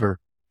have or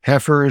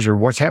heifers or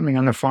what's happening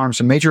on the farm,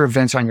 some major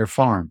events on your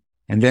farm.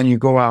 And then you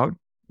go out.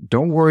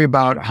 Don't worry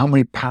about how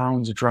many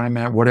pounds of dry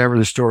matter, whatever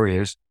the story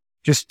is.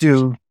 Just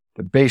do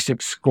the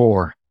basic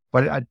score.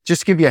 But I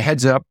just give you a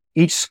heads up.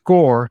 Each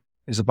score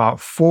is about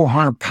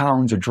 400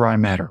 pounds of dry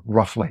matter,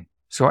 roughly.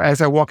 So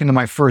as I walk into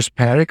my first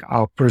paddock,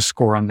 I'll put a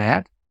score on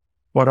that.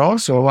 But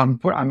also, I'm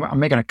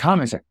making a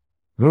comment saying,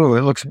 ooh,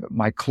 it looks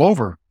my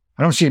clover.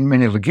 I don't see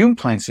many legume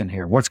plants in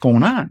here. What's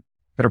going on?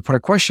 Better put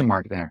a question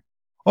mark there.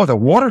 Oh, the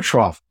water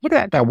trough. Look at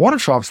that. That water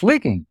trough's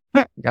leaking.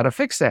 You got to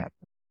fix that.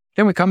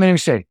 Then we come in and we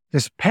say,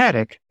 this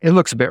paddock, it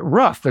looks a bit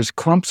rough. There's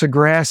clumps of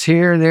grass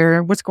here,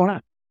 there. What's going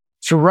on?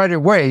 So right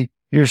away,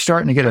 you're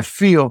starting to get a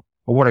feel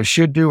of what I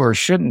should do or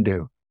shouldn't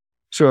do.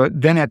 So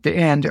then at the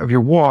end of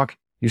your walk,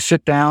 you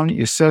sit down,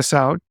 you suss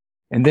out,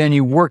 and then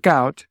you work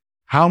out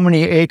how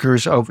many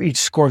acres of each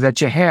score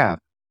that you have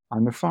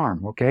on the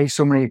farm. Okay.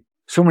 So many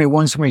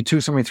one, so many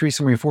two, so many three,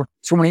 so many four,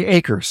 so many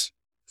acres.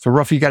 So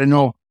roughly you got to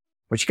know,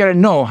 but you got to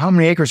know how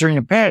many acres are in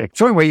your paddock.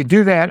 So anyway, you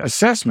do that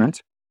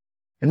assessment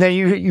and then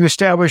you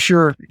establish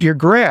your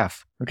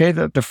graph. Okay.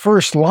 The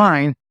first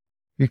line,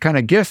 you're kind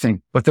of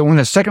guessing, but then when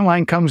the second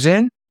line comes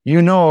in,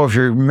 you know, if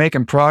you're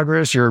making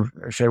progress, you're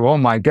say, well, oh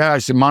my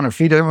gosh, the amount of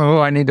feet,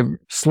 I need to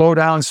slow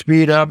down,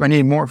 speed up. I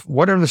need more,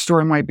 whatever the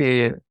story might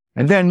be.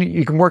 And then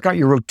you can work out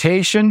your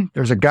rotation.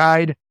 There's a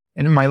guide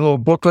in my little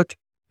booklet,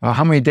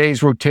 how many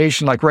days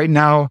rotation. Like right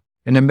now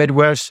in the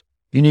Midwest,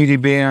 you need to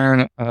be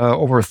on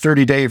over a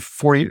 30 to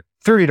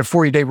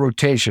 40 day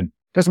rotation.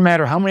 Doesn't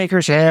matter how many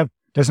acres you have.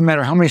 Doesn't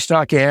matter how many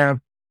stock you have,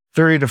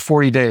 30 to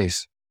 40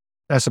 days.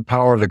 That's the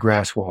power of the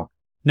grass walk.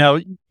 Now,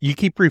 you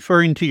keep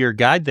referring to your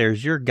guide there.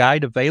 Is your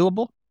guide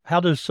available? How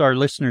does our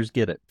listeners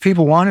get it? If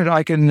people want it,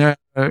 I can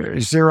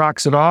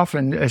Xerox it off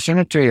and send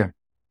it to you.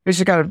 It's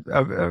just got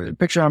a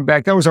picture on the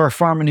back. That was our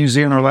farm in New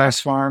Zealand, our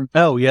last farm.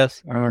 Oh,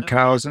 yes. Our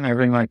cows and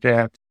everything like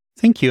that.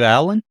 Thank you,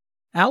 Alan.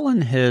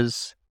 Alan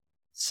has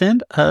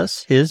sent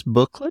us his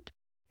booklet,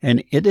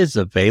 and it is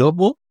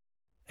available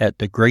at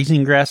the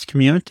Grazing Grass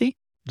community.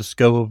 Just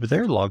go over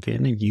there, log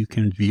in, and you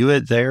can view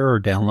it there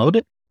or download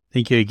it.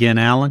 Thank you again,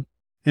 Alan.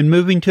 And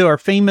moving to our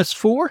famous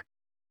four,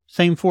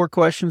 same four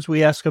questions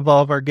we ask of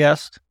all of our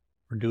guests.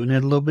 We're doing it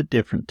a little bit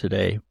different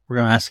today. We're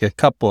going to ask a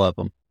couple of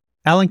them.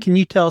 Alan, can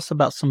you tell us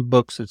about some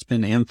books that's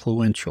been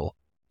influential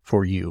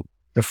for you?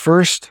 The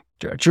first,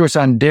 was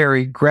on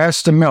dairy,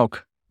 Grass to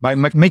Milk by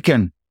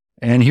McMeekin.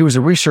 And he was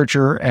a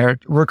researcher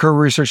at Worker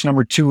Research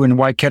Number 2 in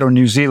Waikato,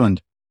 New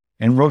Zealand,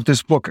 and wrote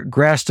this book,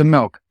 Grass to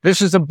Milk.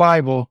 This is the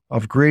Bible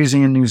of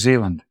grazing in New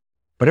Zealand.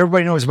 But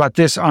everybody knows about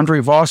this, Andre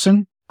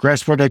Vossen,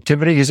 Grass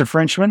Productivity. He's a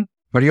Frenchman.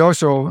 But he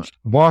also,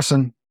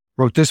 Vossen,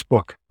 wrote this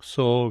book.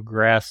 Soil,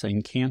 Grass,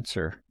 and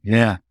Cancer.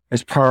 Yeah,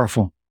 it's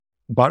powerful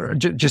about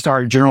just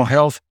our general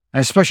health,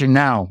 and especially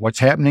now, what's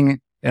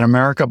happening in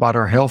America about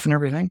our health and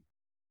everything.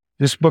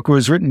 This book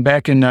was written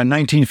back in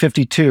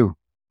 1952.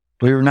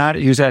 Believe it or not,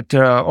 he was at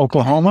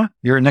Oklahoma,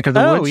 your neck of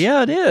the woods. Oh,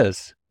 yeah, it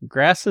is.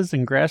 Grasses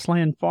and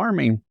grassland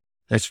farming.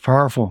 It's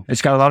powerful.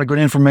 It's got a lot of good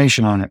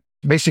information on it.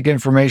 Basic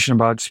information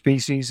about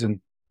species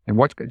and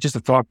what, just the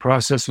thought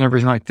process and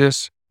everything like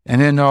this. And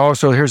then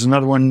also, here's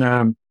another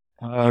one,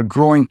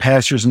 Growing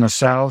Pastures in the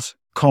South,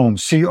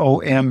 Combs,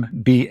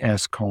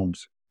 C-O-M-B-S,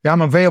 Combs. Yeah,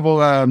 I'm available.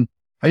 I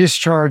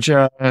just charge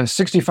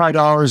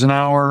 $65 an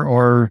hour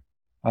or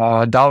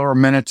 $1 a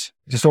minute,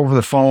 just over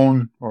the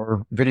phone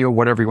or video,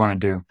 whatever you want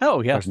to do.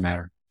 Oh, yeah. Doesn't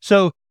matter.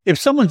 So if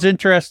someone's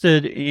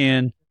interested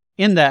in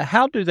that,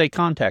 how do they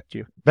contact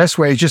you? Best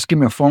way is just give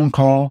me a phone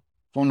call.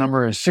 Phone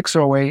number is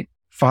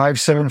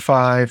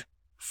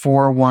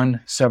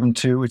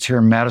 608-575-4172. It's here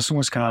in Madison,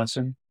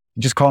 Wisconsin.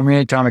 Just call me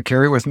anytime. I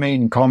carry it with me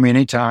and call me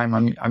anytime.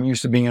 I'm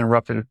used to being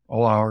interrupted at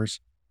all hours.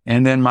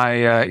 And then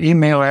my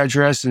email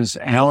address is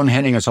Alan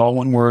Henning. It's all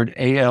one word,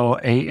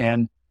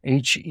 ALANHENNING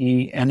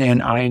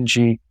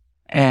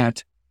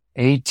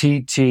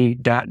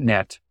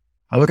 @att.net.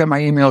 I look at my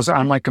emails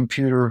on my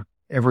computer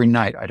every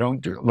night. I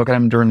don't look at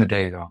them during the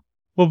day, though.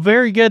 Well,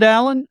 very good,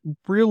 Alan.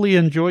 Really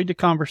enjoyed the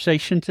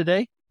conversation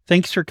today.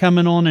 Thanks for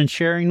coming on and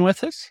sharing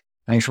with us.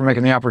 Thanks for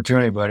making the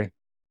opportunity, buddy.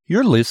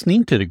 You're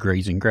listening to the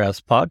Grazing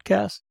Grass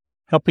Podcast,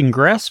 helping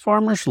grass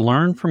farmers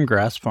learn from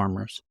grass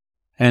farmers.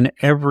 And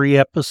every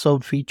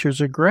episode features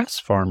a grass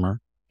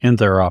farmer and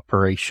their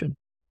operation.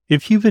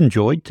 If you've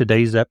enjoyed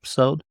today's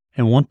episode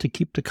and want to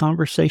keep the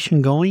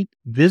conversation going,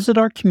 visit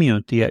our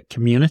community at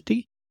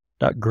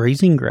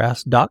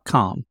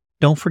community.grazinggrass.com.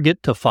 Don't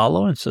forget to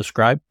follow and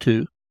subscribe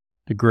to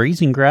the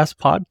Grazing Grass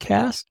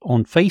Podcast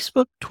on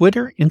Facebook,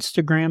 Twitter,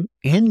 Instagram,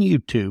 and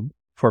YouTube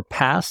for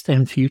past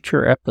and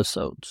future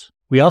episodes.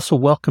 We also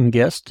welcome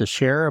guests to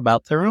share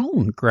about their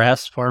own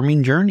grass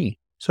farming journey.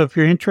 So if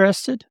you're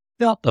interested,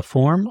 fill out the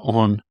form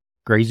on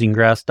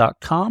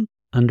grazinggrass.com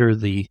under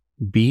the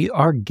Be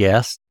Our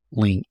Guest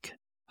link.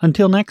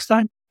 Until next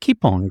time,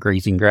 keep on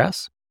grazing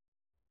grass.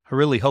 I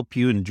really hope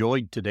you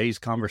enjoyed today's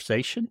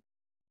conversation.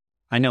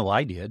 I know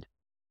I did.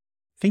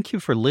 Thank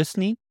you for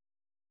listening.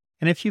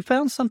 And if you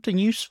found something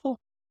useful,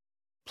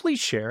 please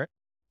share it.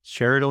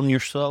 Share it on your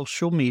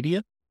social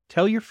media.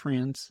 Tell your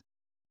friends.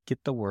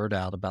 Get the word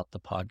out about the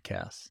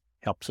podcast.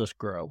 Helps us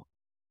grow.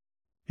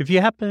 If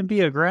you happen to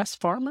be a grass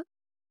farmer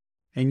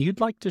and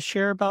you'd like to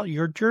share about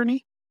your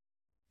journey,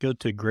 go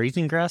to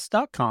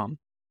grazinggrass.com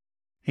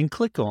and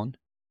click on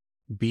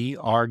Be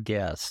Our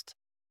Guest.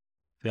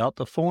 Fill out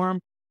the form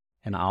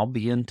and I'll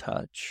be in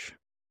touch.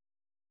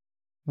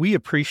 We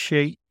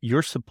appreciate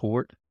your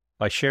support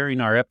by sharing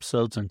our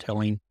episodes and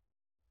telling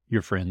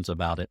your friends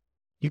about it.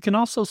 You can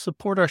also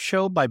support our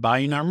show by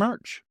buying our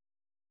merch.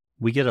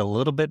 We get a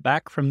little bit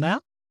back from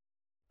that.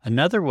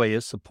 Another way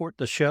to support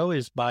the show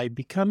is by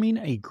becoming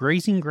a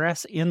Grazing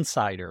Grass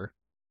Insider.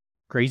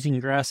 Grazing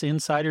Grass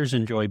Insiders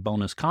enjoy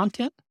bonus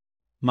content,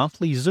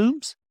 monthly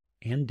Zooms,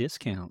 and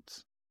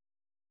discounts.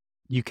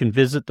 You can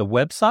visit the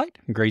website,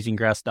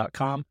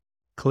 grazinggrass.com,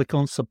 click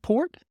on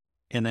support,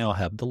 and they'll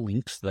have the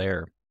links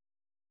there.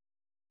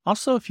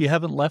 Also, if you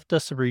haven't left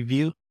us a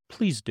review,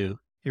 please do.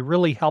 It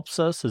really helps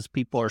us as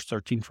people are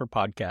searching for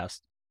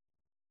podcasts.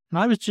 And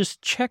I was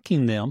just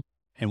checking them,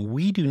 and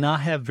we do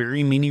not have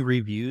very many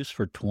reviews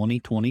for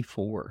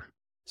 2024.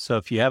 So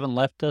if you haven't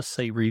left us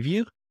a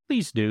review,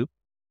 please do.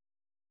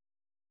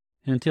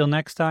 And until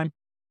next time,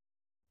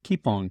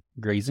 keep on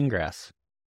grazing grass.